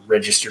mean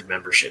registered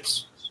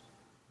memberships.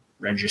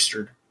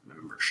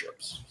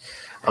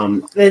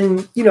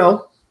 Then,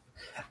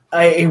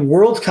 a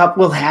World Cup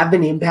will have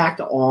an impact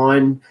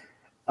on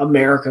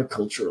America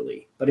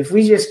culturally. But if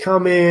we just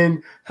come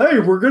in, hey,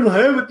 we're going to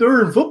have it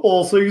during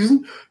football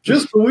season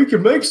just so we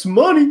can make some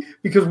money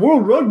because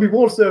World Rugby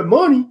wants that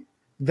money,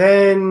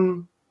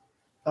 then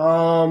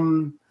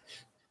let's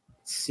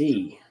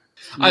see.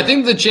 I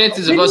think the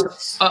chances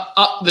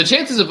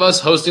of us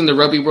hosting the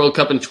Rugby World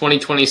Cup in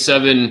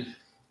 2027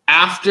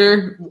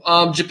 after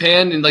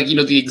Japan and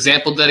the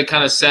example that it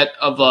kind of set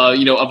of a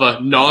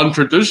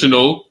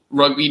non-traditional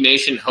rugby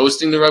nation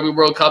hosting the Rugby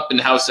World Cup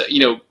and how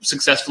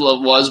successful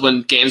it was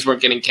when games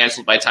weren't getting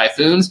canceled by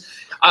typhoons.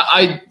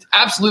 I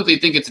absolutely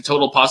think it's a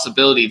total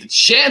possibility. The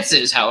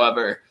chances,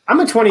 however, I'm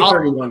a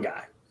 2031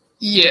 guy.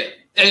 Yeah,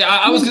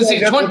 I was going to say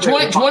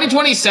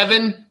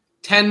 2027.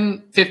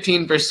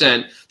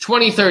 10-15%,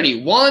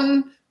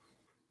 2031,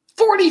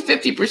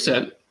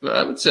 40-50%.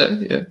 I would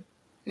say, yeah.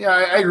 Yeah,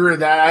 I agree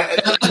with that.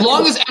 As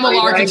long as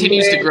MLR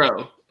continues to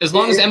grow. As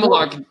long as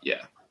MLR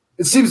yeah.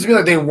 It seems to me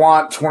like they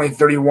want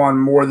 2031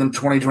 more than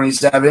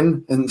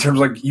 2027 in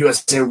terms of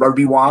USA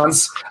Rugby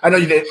wants. I know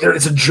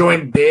it's a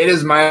joint bid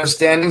is my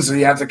understanding, so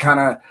you have to kind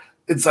of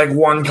 – it's like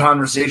one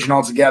conversation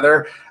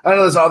altogether. I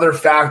know there's other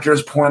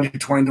factors pointing to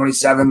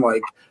 2027,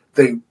 like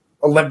the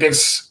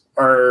Olympics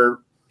are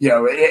 – in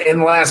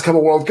the last couple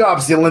of World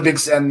Cups, the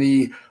Olympics and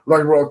the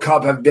Rugby World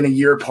Cup have been a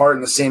year apart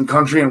in the same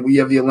country, and we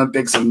have the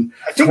Olympics in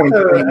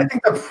 2020. I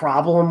think the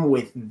problem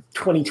with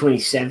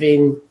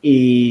 2027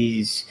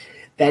 is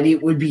that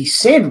it would be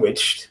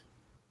sandwiched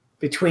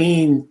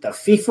between the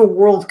FIFA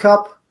World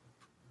Cup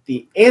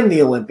and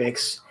the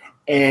Olympics.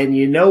 And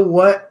you know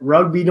what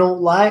rugby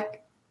don't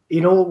like? You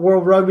know what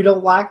World Rugby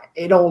don't like?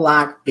 It don't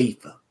like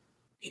FIFA.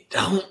 It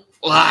don't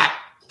like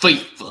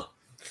FIFA.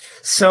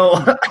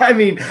 So, I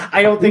mean,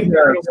 I don't think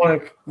they're going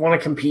to want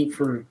to compete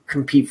for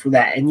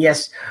that. And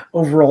yes,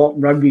 overall,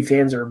 rugby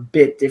fans are a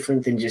bit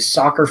different than just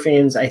soccer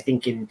fans. I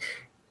think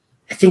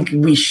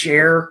we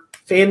share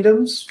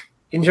fandoms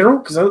in general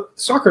because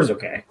soccer is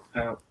okay.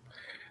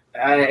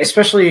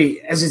 Especially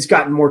as it's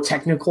gotten more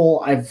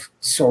technical, I've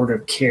sort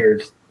of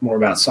cared more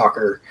about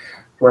soccer.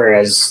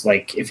 Whereas,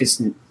 if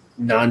it's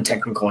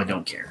non-technical, I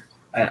don't care.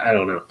 I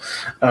don't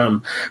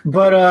know.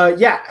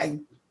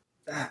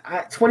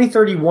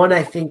 2031,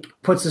 I think,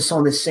 puts us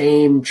on the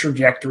same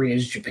trajectory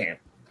as Japan.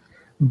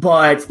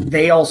 But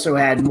they also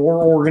had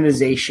more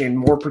organization,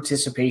 more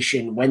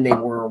participation when they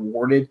were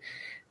awarded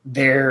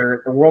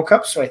their World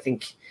Cup. So I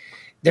think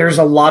there's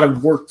a lot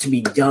of work to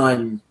be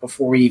done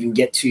before we even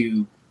get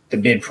to the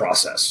bid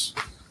process.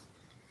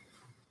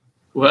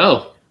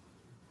 Well,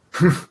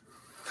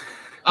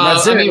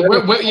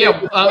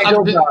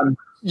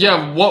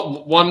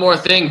 one more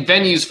thing.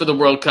 Venues for the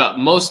World Cup.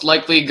 Most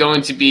likely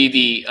going to be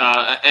the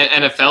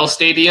NFL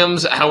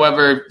stadiums.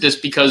 However,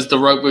 just because the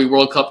Rugby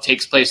World Cup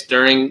takes place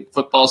during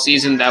football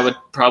season, that would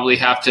probably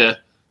have to,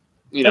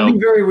 That'd be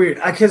very weird.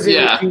 Because it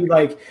would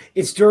be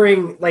it's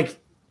during,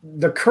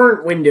 the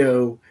current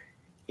window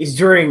is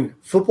during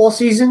football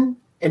season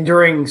and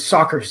during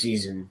soccer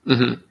season,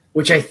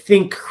 which I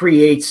think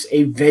creates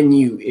a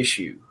venue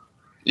issue.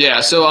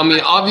 Yeah, so I mean,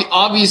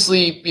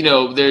 obviously,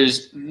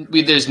 there's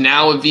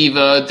now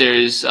Aviva,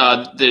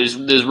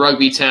 there's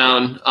Rugby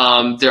Town,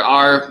 there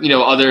are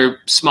other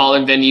smaller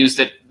venues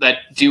that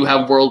do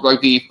have World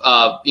Rugby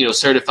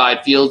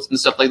certified fields and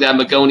stuff like that.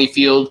 Magoni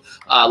Field,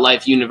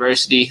 Life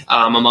University,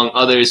 among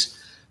others.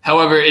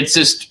 However, it's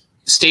just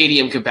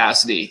stadium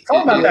capacity. It's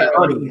all about that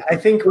money. I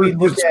think we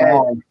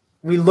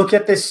look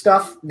at this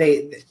stuff.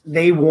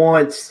 They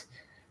want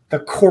the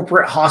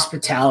corporate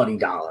hospitality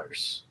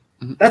dollars.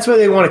 That's why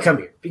they want to come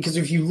here. Because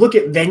if you look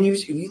at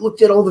venues, if you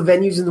looked at all the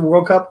venues in the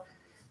World Cup,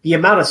 the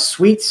amount of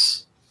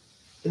suites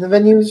in the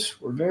venues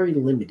were very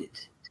limited.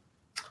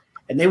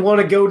 And they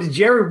want to go to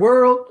Jerry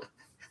World.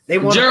 They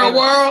want to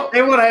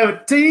have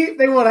a team.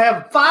 They want to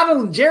have a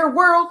final in Jerry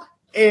World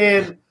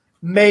and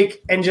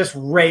just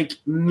rake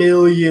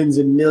millions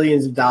and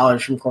millions of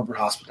dollars from corporate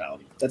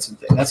hospitality. That's the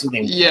thing. That's the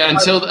thing. Yeah,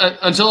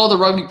 until all the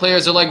rugby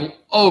players are like,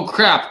 oh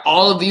crap,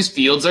 all of these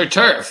fields are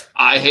turf.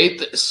 I hate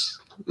this.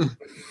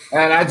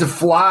 And I had to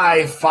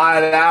fly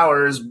 5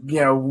 hours, for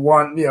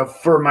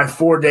my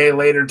 4-day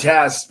later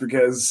test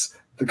because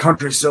the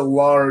country's so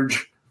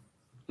large.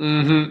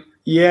 Mm-hmm.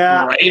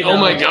 Yeah. Right. Oh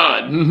my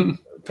God.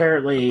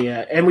 Apparently,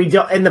 and we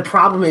don't. And the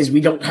problem is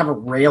we don't have a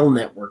rail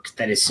network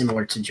that is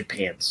similar to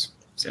Japan's.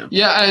 So.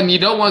 Yeah, and you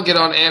don't want to get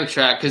on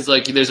Amtrak because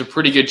there's a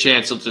pretty good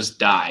chance you'll just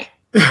die.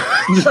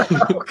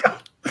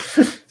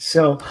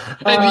 So,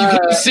 and you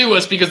can sue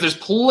us because there's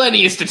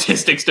plenty of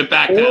statistics to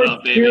back that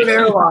up, baby. Spirit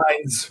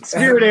Airlines.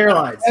 Spirit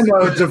Airlines.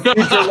 Spirit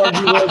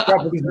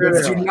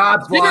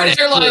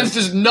Airlines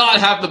does not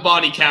have the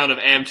body count of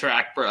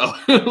Amtrak, bro.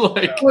 I've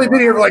only been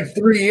here for like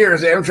 3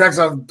 years. Amtrak's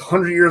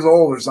 100 years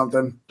old or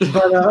something.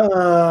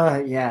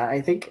 But yeah, I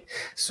think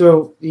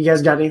so. You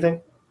guys got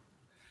anything?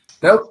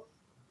 Nope.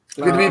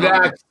 Good to be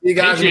back. You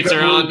guys Patriots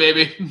are on,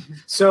 baby.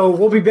 So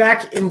we'll be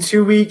back in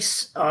 2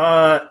 weeks.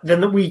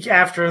 Then the week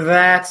after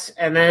that,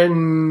 and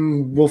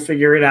then we'll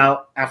figure it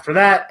out after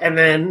that. And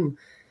then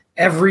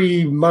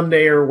every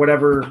Monday or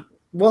whatever,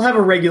 we'll have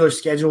a regular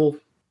schedule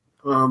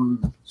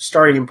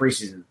starting in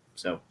preseason.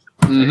 So,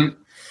 and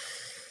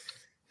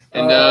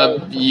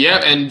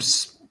and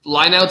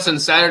lineouts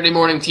and Saturday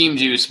morning team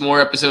juice.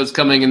 More episodes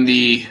coming in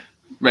the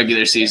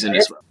regular season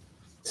as well.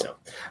 So,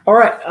 all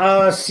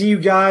right. See you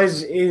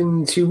guys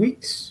in 2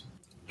 weeks.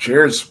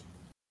 Cheers.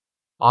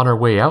 On our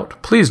way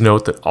out, please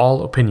note that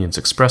all opinions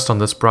expressed on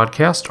this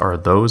broadcast are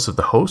those of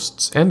the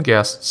hosts and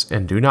guests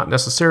and do not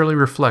necessarily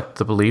reflect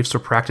the beliefs or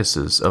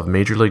practices of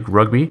Major League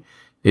Rugby,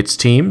 its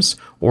teams,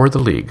 or the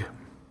league.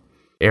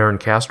 Aaron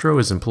Castro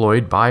is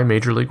employed by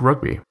Major League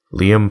Rugby.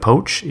 Liam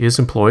Poach is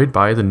employed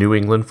by the New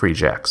England Free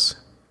Jacks.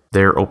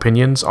 Their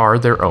opinions are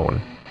their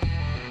own.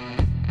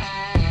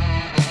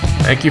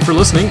 Thank you for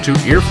listening to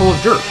Earful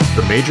of Dirt,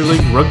 the Major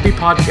League Rugby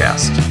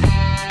podcast.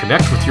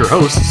 Connect with your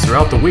hosts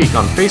throughout the week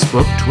on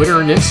Facebook,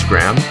 Twitter, and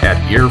Instagram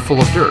at Earful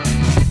of Dirt,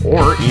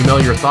 or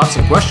email your thoughts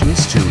and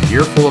questions to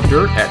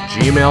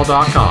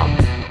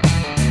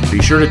earfulofdirt@gmail.com.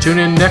 Be sure to tune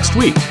in next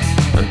week.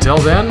 Until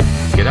then,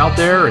 get out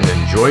there and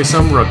enjoy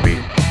some rugby.